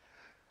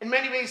 In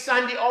many ways,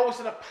 Sandy always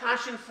had a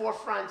passion for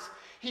France.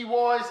 He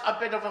was a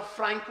bit of a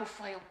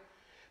Francophile,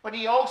 but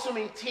he also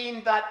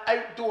maintained that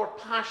outdoor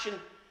passion.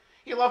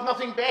 He loved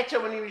nothing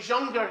better when he was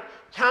younger,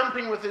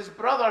 camping with his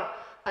brother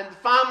and the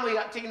family,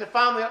 taking the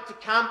family up to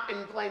camp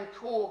in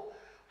Glencoe,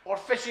 or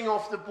fishing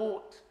off the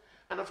boat.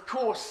 And of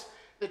course,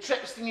 the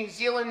trips to New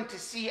Zealand to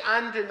see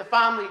Andrew and the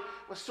family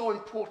were so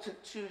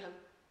important to him.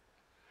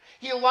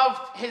 He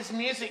loved his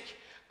music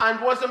and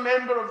was a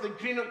member of the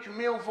Greenock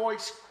Male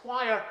Voice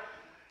Choir.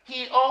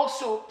 He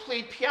also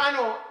played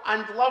piano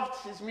and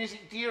loved his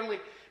music dearly,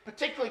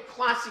 particularly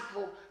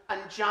classical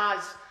and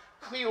jazz.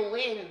 Cleo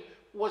Lane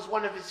was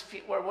one of his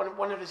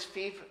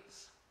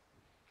favourites.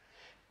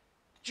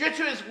 Due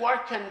to his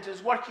work and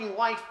his working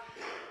life,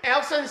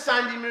 Elsa and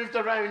Sandy moved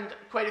around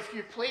quite a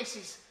few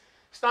places,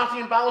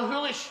 starting in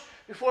Ballachulish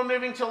before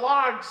moving to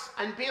Largs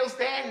and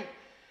Bearsden,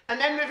 and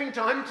then moving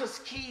to Hunters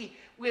Quay,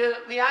 where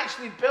they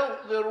actually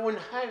built their own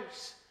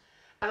house.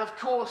 And of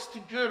course to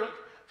Gourock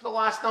for the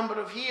last number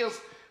of years,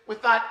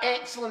 with that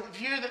excellent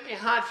view that they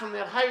had from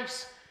their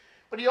house.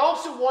 But he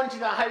also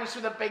wanted a house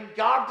with a big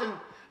garden,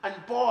 and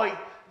boy,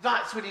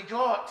 that's what he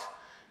got.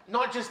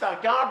 Not just a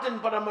garden,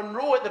 but a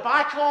Munro at the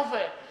back of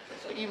it.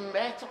 So even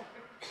better.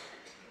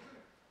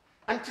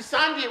 And to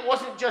Sandy, it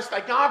wasn't just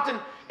a garden,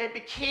 it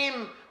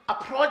became a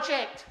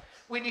project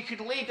where he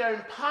could lay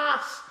down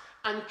paths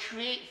and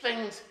create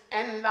things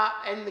in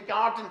the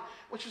garden,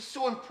 which was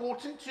so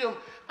important to him.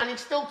 And he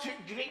still took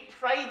great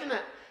pride in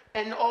it,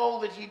 in all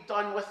that he'd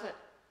done with it.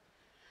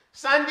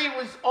 Sandy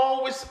was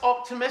always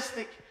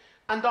optimistic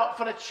and up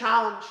for a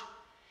challenge.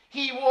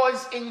 He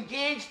was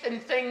engaged in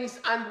things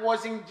and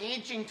was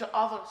engaging to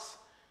others.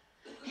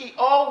 He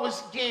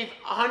always gave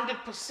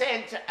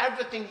 100% to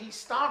everything he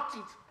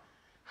started.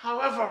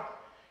 However,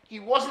 he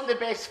wasn't the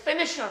best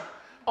finisher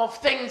of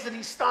things that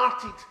he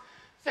started.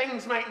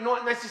 Things might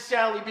not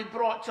necessarily be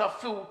brought to a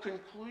full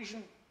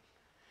conclusion.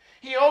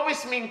 He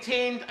always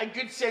maintained a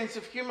good sense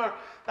of humour.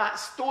 That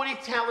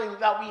storytelling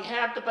that we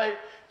heard about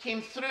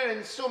came through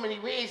in so many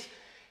ways.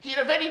 He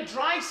had a very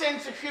dry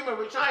sense of humour,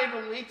 which I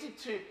related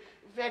to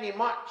very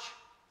much.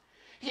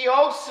 He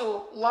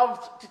also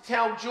loved to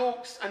tell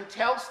jokes and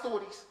tell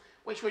stories,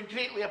 which were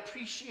greatly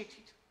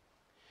appreciated.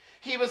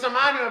 He was a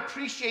man who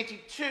appreciated,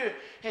 too,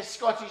 his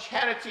Scottish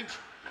heritage.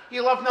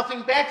 He loved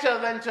nothing better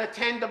than to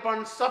attend a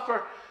Burns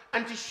supper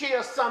and to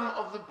share some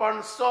of the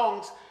Burns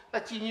songs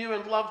that he knew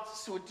and loved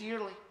so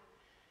dearly.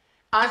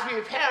 As we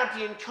have heard,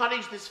 he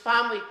encouraged his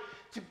family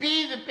to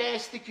be the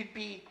best they could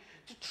be,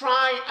 to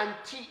try and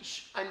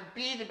teach and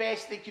be the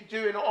best they could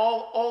do in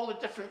all the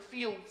different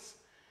fields.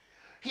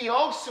 He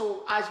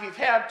also, as we've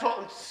heard, taught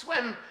them to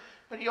swim,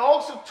 but he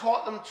also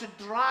taught them to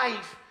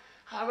drive.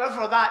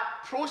 However, that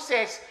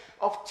process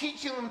of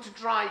teaching them to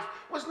drive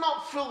was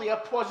not fully a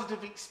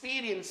positive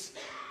experience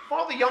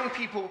for the young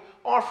people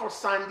or for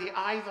Sandy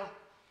either.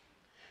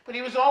 But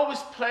he was always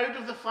proud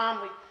of the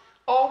family,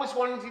 always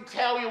wanting to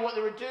tell you what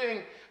they were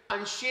doing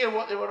and share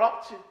what they were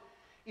up to.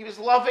 He was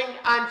loving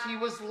and he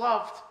was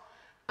loved,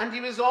 and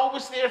he was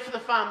always there for the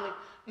family,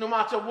 no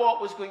matter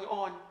what was going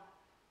on.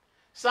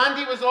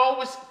 Sandy was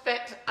always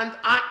fit and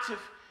active.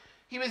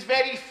 He was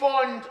very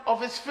fond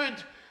of his food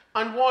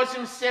and was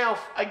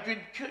himself a good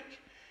cook.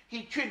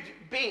 he could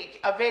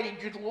bake a very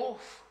good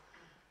loaf.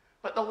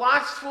 But the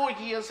last 4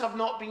 years have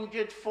not been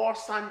good for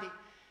Sandy.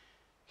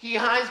 He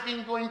has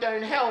been going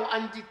downhill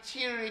and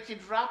deteriorated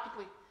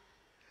rapidly.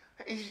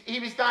 He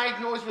was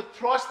diagnosed with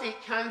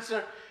prostate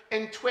cancer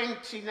in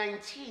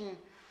 2019,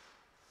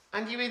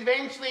 and he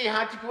eventually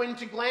had to go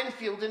into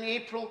Glenfield in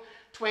April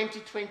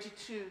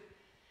 2022.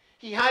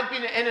 He had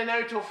been in and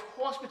out of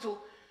hospital,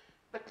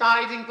 but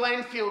died in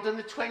Glenfield on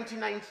the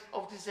 29th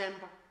of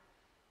December.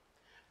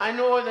 I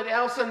know that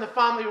Elsa and the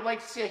family would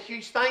like to say a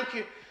huge thank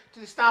you to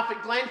the staff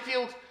at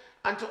Glenfield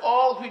and to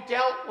all who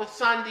dealt with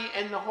Sandy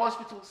in the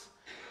hospitals,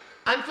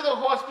 and for the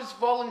hospice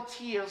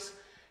volunteers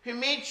who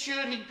made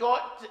sure he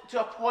got to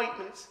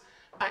appointments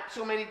at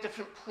so many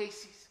different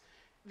places.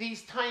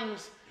 These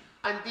times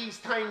and these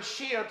times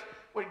shared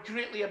were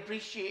greatly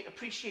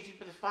appreciated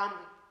by the family.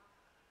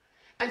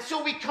 And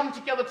so we come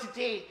together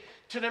today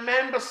to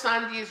remember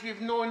Sandy as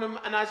we've known him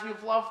and as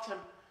we've loved him.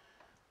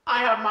 I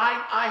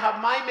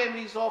have my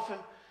memories of him,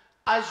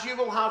 as you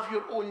will have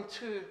your own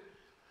too.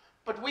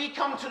 But we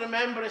come to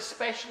remember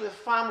especially the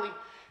family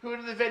who are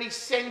at the very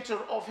centre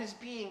of his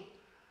being.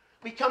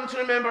 We come to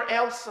remember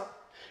Elsa,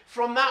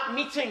 from that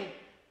meeting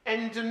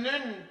in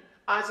Dunoon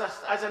as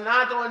an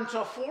add-on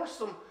to a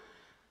foursome,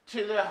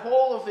 to the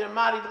whole of their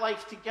married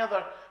life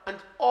together and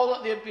all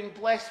that they've been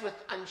blessed with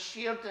and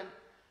shared in,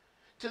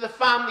 to the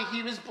family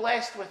he was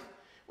blessed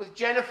with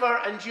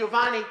Jennifer and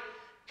Giovanni,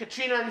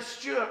 Katrina and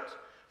Stuart,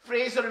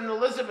 Fraser and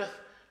Elizabeth,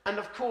 and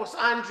of course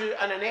Andrew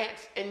and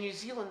Annette in New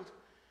Zealand,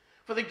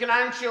 for the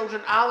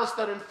grandchildren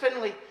Alistair and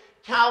Finlay,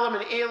 Callum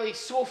and Ailey,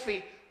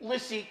 Sophie,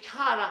 Lucy,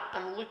 Cara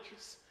and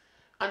Lucas,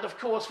 and of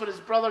course for his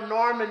brother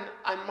Norman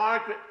and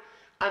Margaret,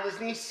 and his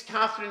niece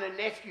Catherine and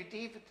nephew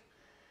David.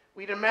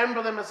 We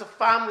remember them as a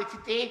family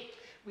today.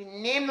 We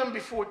name them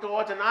before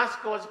God and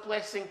ask God's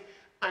blessing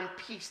and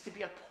peace to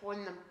be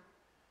upon them.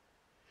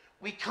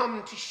 We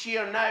come to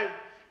share now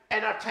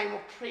in our time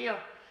of prayer,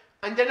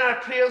 and in our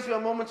prayers we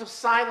have a moment of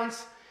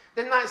silence.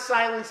 In that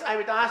silence I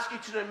would ask you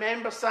to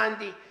remember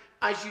Sandy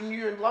as you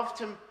knew and loved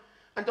him,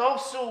 and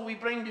also we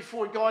bring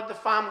before God the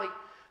family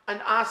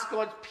and ask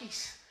God's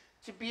peace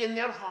to be in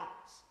their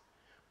hearts.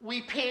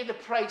 We pay the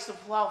price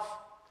of love.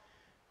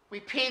 We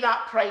pay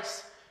that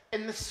price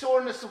in the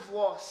soreness of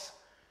loss,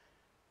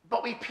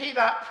 but we pay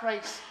that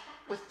price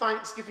with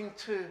thanksgiving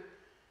too,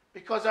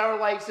 because our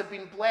lives have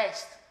been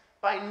blessed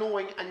by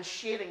knowing and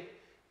sharing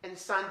in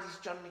Sandy's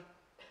journey.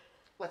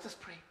 Let us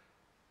pray.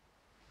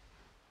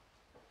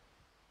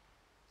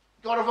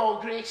 God of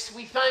all grace,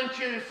 we thank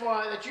you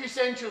for that you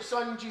sent your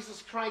Son,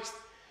 Jesus Christ,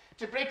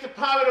 to break the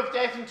power of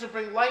death and to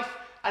bring life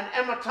and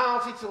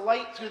immortality to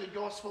light through the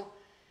gospel.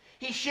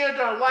 He shared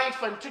our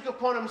life and took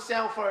upon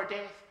himself our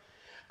death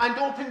and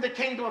opened the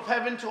kingdom of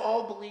heaven to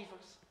all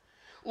believers.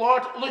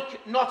 Lord, look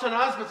not on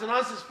us, but on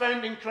us as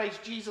found in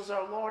Christ Jesus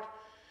our Lord,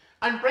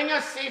 and bring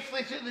us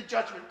safely to the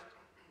judgment,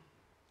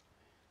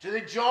 to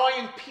the joy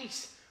and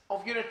peace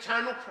of your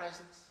eternal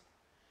presence.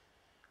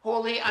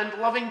 Holy and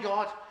loving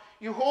God,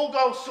 you hold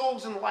all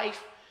souls in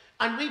life,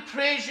 and we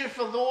praise you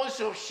for those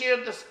who have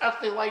shared this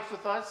earthly life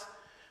with us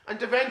and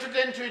have entered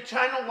into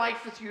eternal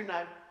life with you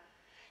now.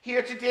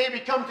 Here today we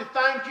come to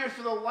thank you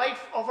for the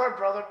life of our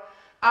brother,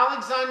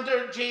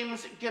 Alexander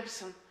James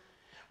Gibson.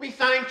 We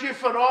thank you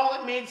for all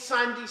that made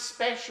Sandy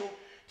special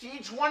to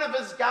each one of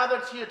us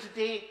gathered here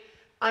today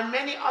and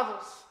many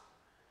others.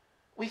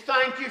 We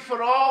thank you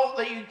for all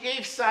that you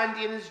gave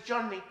Sandy in his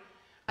journey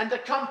and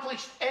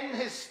accomplished in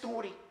his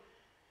story.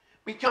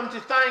 We come to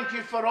thank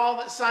you for all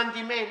that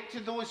Sandy meant to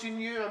those who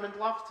knew him and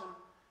loved him.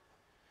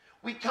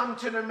 We come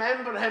to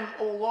remember him,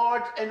 O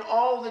Lord, in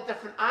all the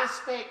different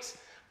aspects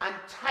and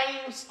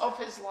times of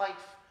his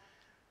life.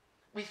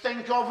 We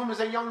think of him as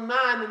a young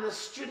man and a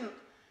student.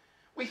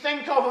 We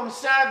think of him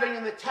serving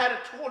in the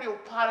Territorial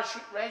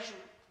Parachute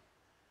Regiment.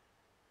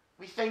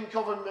 We think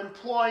of him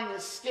employing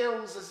his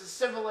skills as a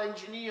civil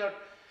engineer,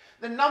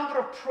 the number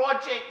of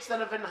projects that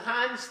have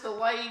enhanced the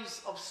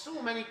lives of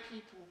so many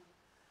people.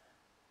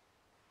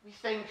 We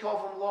think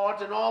of him,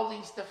 Lord, in all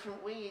these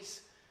different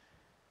ways.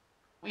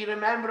 We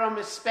remember him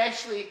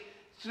especially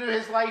through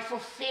his life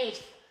of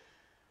faith,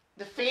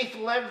 the faith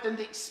lived and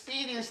the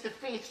experience, the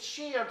faith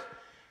shared,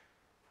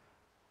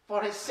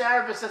 for his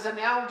service as an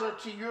elder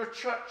to your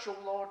church, O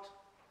Lord.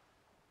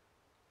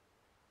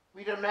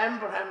 We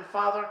remember him,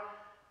 Father,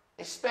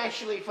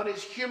 especially for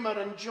his humour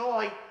and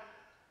joy,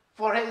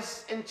 for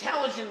his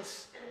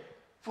intelligence,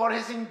 for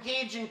his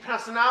engaging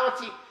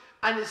personality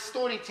and his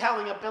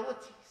storytelling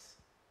abilities.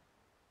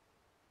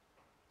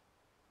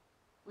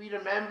 We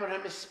remember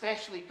him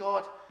especially,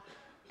 God,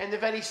 in the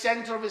very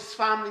centre of his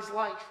family's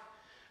life,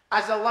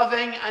 as a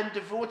loving and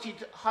devoted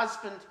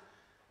husband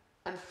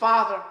and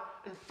father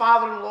and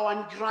father-in-law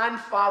and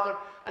grandfather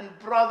and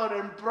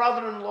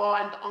brother-in-law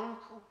and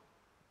uncle,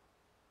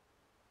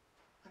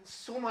 and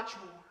so much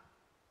more.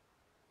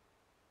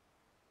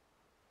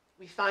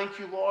 We thank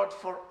you, Lord,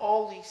 for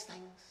all these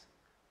things.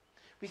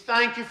 We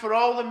thank you for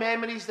all the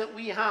memories that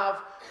we have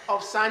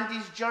of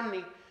Sandy's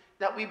journey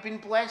that we've been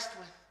blessed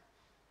with.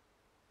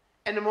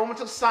 In a moment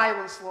of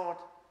silence, Lord,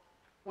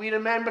 we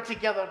remember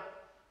together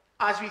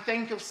As we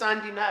think of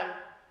Sandy now,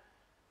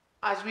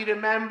 as we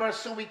remember,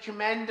 so we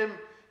commend him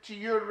to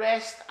your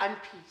rest and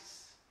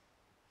peace.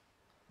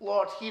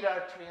 Lord, hear our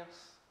prayers.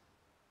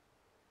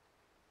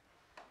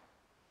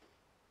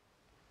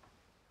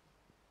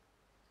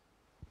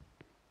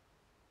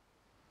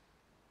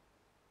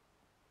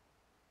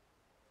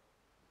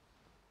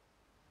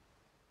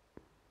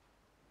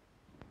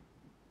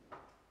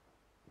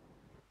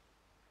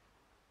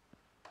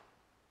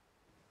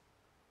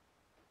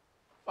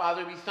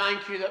 Father, we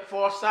thank you that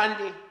for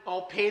Sandy,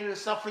 all pain and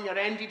suffering are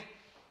ended,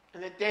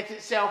 and that death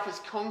itself is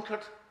conquered.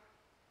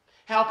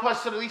 Help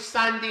us to release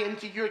Sandy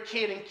into your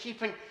care and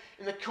keeping,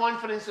 in the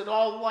confidence that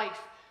all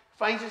life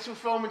finds its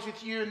fulfillment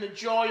with you in the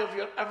joy of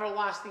your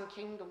everlasting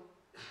kingdom.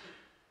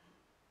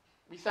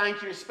 We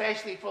thank you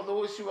especially for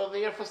those who are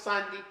there for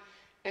Sandy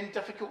in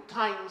difficult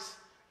times,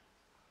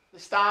 the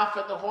staff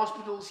at the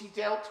hospitals he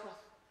dealt with,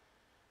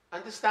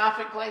 and the staff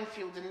at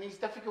Glenfield in these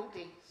difficult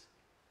days.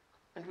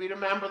 And we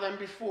remember them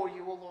before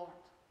you, O Lord.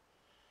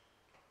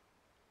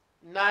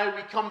 Now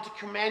we come to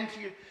commend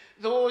to you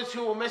those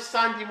who will miss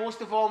Sandy most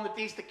of all in the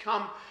days to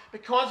come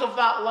because of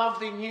that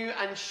love they knew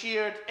and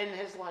shared in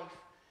his life.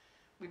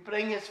 We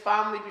bring his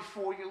family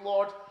before you,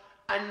 Lord,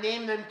 and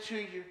name them to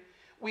you.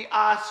 We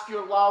ask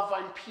your love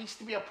and peace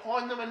to be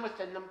upon them and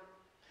within them.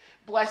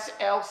 Bless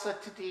Elsa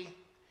today.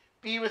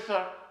 Be with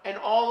her in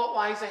all that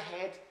lies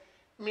ahead.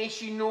 May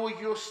she know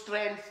your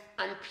strength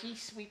and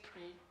peace, we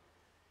pray.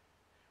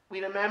 We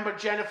remember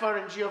Jennifer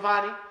and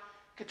Giovanni,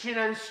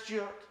 Katrina and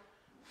Stuart,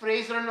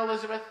 Fraser and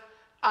Elizabeth,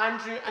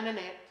 Andrew and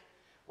Annette.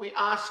 We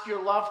ask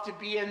your love to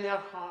be in their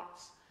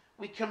hearts.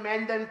 We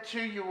commend them to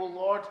you, O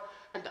Lord,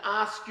 and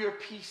ask your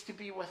peace to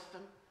be with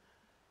them.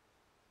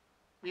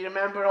 We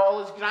remember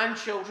all his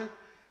grandchildren.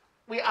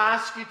 We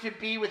ask you to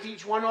be with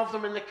each one of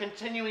them in the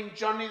continuing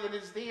journey that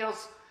is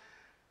theirs,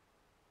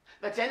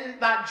 that in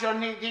that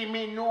journey they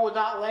may know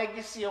that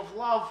legacy of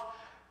love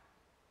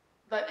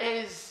that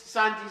is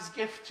Sandy's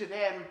gift to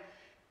them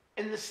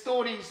in the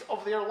stories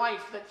of their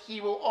life, that he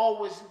will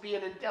always be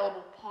an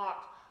indelible part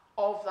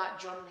of that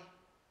journey.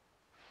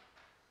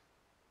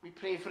 We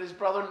pray for his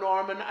brother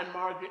Norman and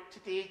Margaret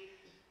today.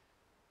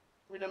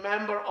 We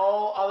remember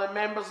all other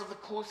members of the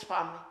close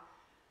family.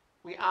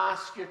 We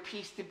ask your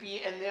peace to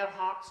be in their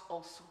hearts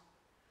also.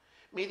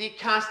 May they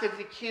cast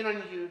every care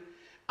on you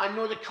and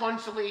know the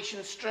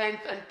consolation,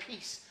 strength and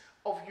peace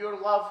of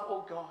your love,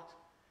 O God.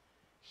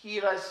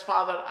 Hear us,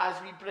 Father,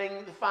 as we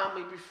bring the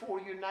family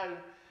before you now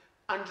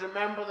and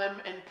remember them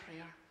in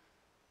prayer.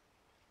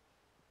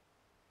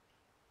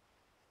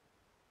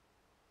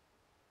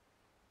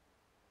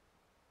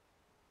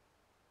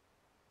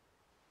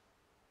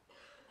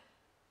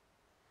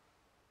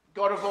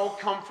 God of all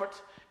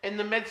comfort, in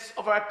the midst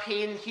of our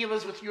pain, heal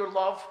us with your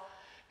love.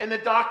 In the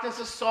darkness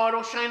of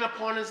sorrow, shine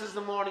upon us as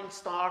the morning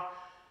star.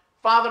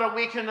 Father,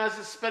 awaken us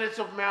as spirits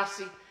of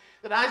mercy,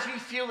 that as we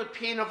feel the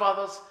pain of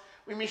others,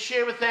 we may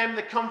share with them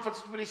the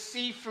comforts we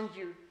receive from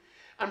you,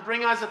 and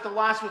bring us at the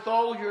last with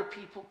all your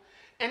people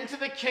into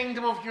the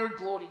kingdom of your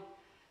glory,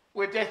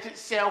 where death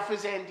itself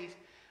is ended,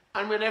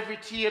 and where every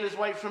tear is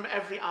wiped from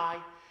every eye.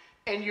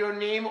 In your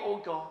name, O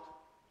God.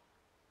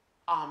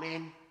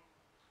 Amen.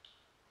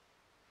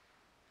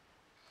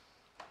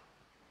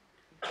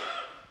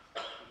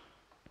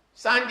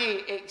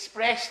 Sandy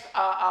expressed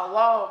a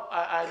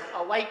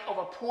like of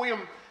a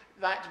poem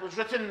that was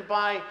written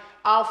by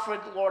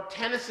Alfred Lord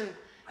Tennyson.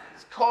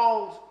 It's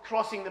called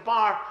Crossing the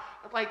Bar.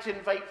 I'd like to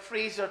invite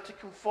Fraser to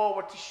come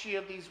forward to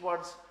share these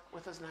words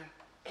with us now.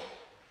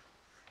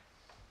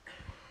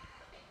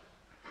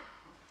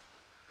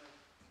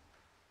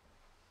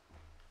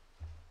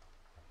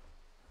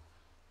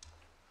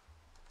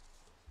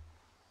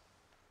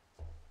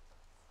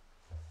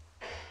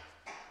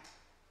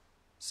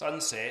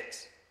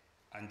 Sunset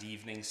and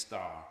evening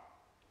star,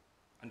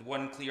 and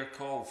one clear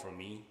call for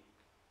me,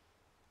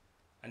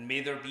 and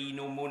may there be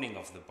no moaning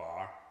of the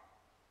bar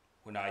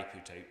when I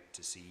put out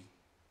to sea.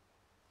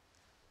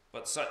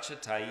 But such a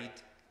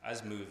tide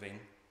as moving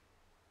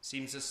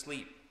seems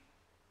asleep,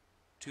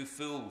 too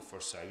full for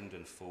sound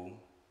and foam,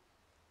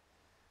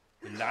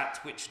 when that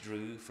which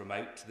drew from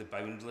out the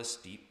boundless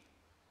deep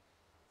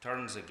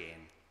turns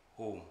again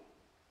home.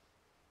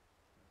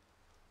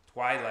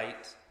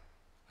 Twilight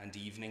and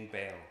evening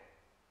bell,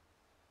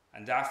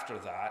 and after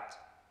that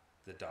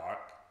the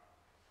dark,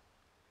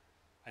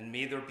 and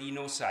may there be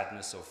no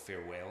sadness of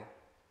farewell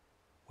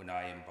when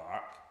I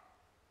embark.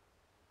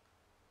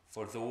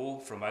 For though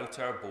from out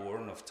our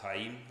bourne of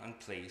time and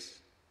place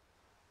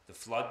the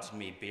flood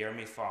may bear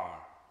me far,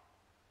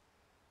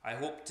 I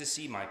hope to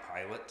see my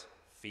pilot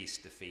face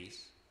to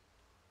face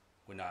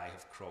when I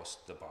have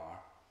crossed the bar.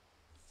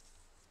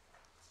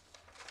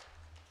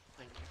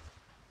 Thank you.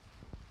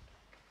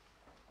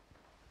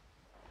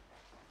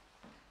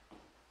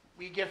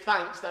 We give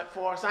thanks that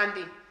for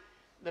Sandy,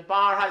 the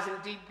bar has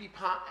indeed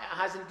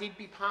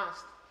been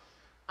passed,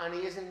 and he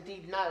is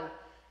indeed now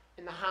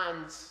in the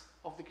hands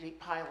of the great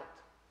pilot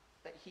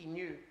that he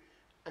knew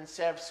and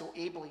served so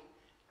ably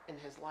in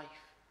his life.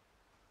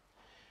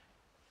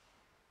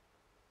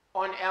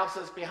 On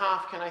Elsa's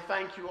behalf, can I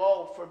thank you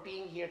all for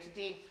being here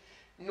today,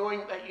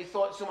 knowing that you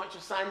thought so much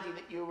of Sandy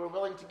that you were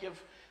willing to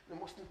give the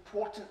most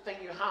important thing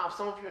you have,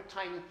 some of your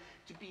time,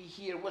 to be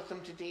here with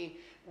him today,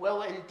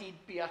 will indeed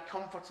be a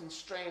comfort and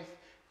strength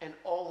in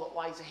all that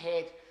lies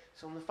ahead.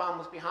 So on the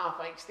family's behalf,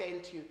 I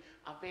extend to you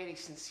a very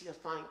sincere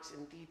thanks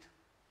indeed.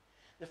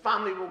 The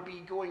family will be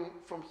going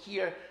from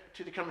here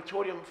to the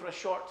crematorium for a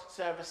short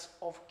service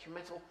of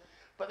committal,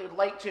 but they would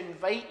like to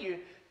invite you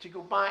to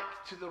go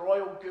back to the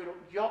Royal Guru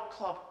Yacht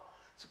Club.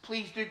 So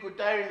please do go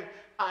down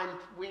and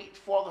wait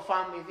for the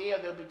family there.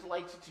 They'll be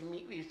delighted to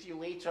meet with you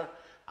later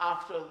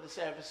after the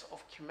service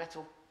of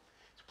committal.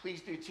 So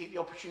please do take the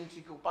opportunity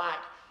to go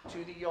back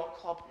to the Yacht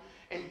Club.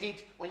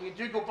 Indeed, when you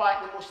do go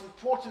back, the most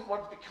important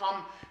words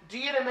become, do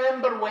you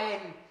remember when,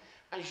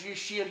 as you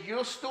share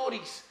your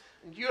stories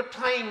and your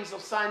times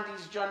of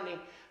Sandy's journey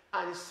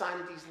and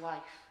Sandy's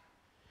life.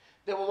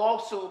 There will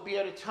also be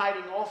a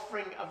retiring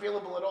offering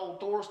available at all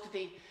doors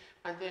today,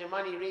 and the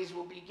money raised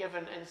will be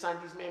given in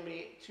Sandy's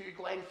memory to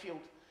Glenfield,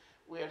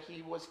 where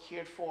he was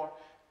cared for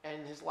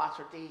in his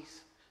latter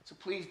days. So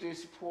please do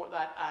support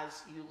that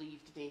as you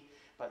leave today.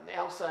 But on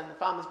Elsa and the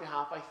family's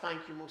behalf, I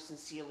thank you most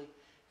sincerely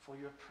for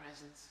your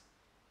presence.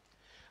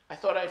 I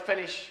thought I'd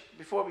finish,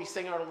 before we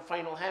sing our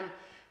final hymn,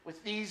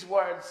 with these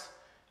words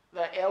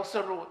that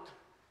Elsa wrote.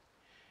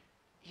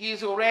 He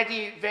is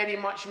already very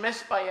much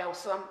missed by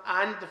Elsa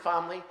and the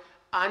family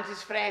and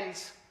his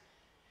friends.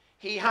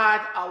 He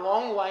had a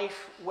long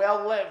life,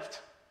 well lived,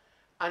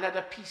 and had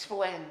a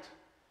peaceful end.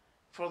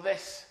 For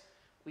this,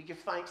 we give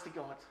thanks to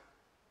God.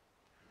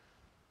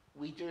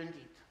 We do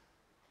indeed.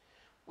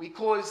 We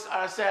close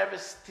our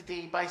service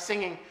today by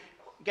singing,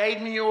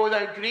 Guide me, O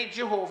thou great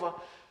Jehovah,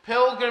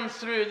 pilgrim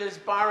through this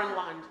barren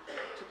land,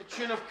 to the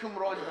tune of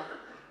Cumronda.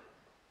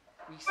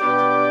 We sing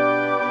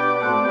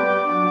together.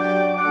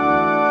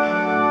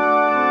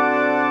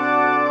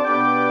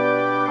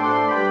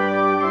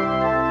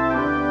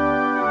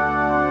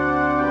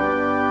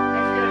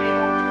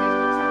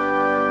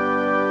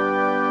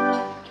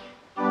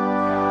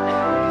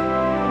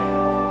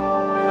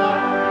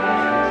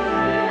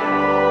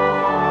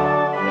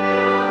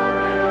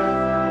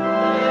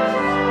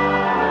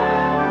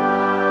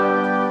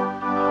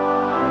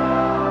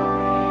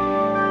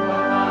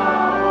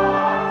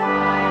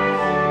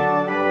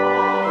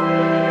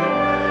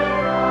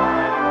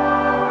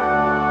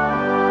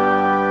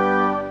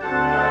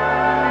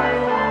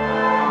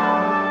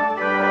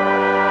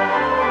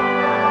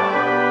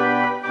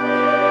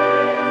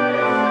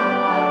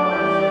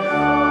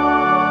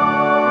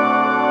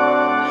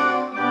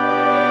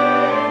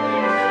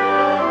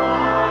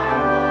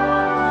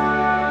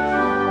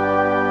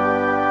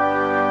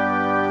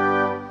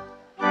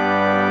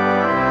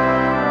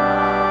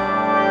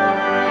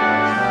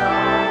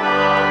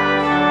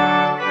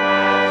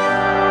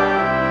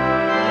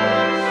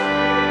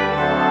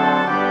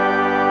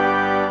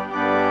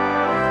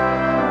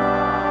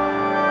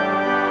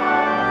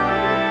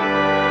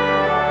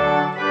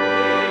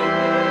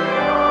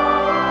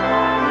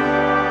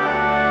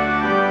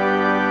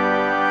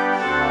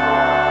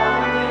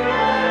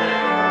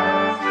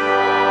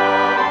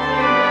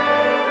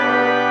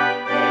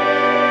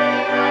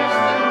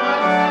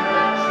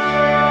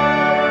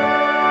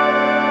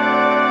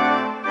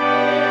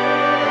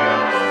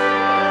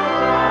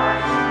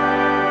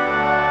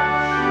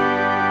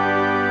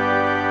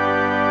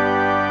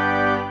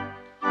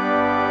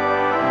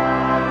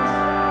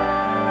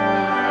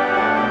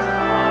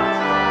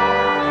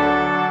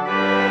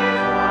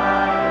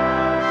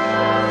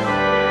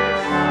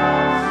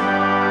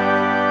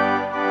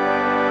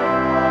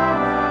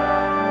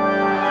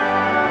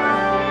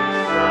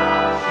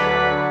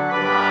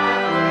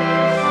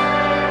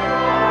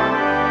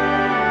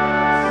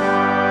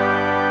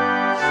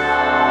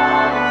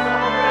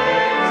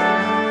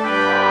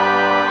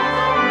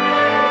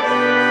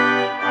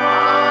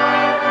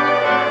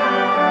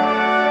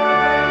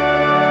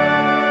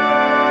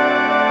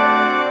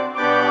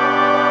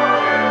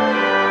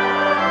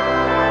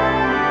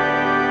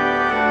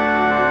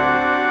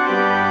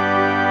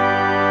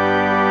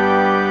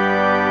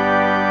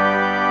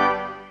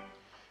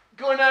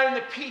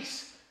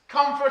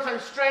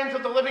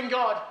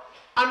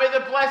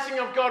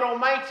 Of God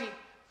Almighty,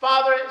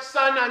 Father,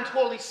 Son, and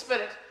Holy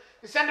Spirit,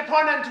 descend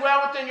upon and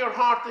dwell within your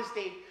heart this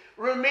day,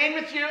 remain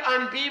with you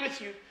and be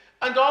with you,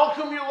 and all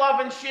whom you love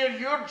and share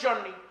your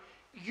journey,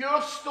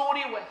 your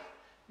story with,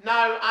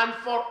 now and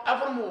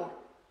forevermore.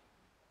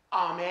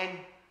 Amen.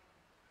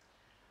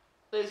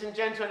 Ladies and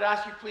gentlemen, I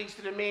ask you please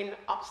to remain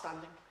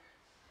upstanding.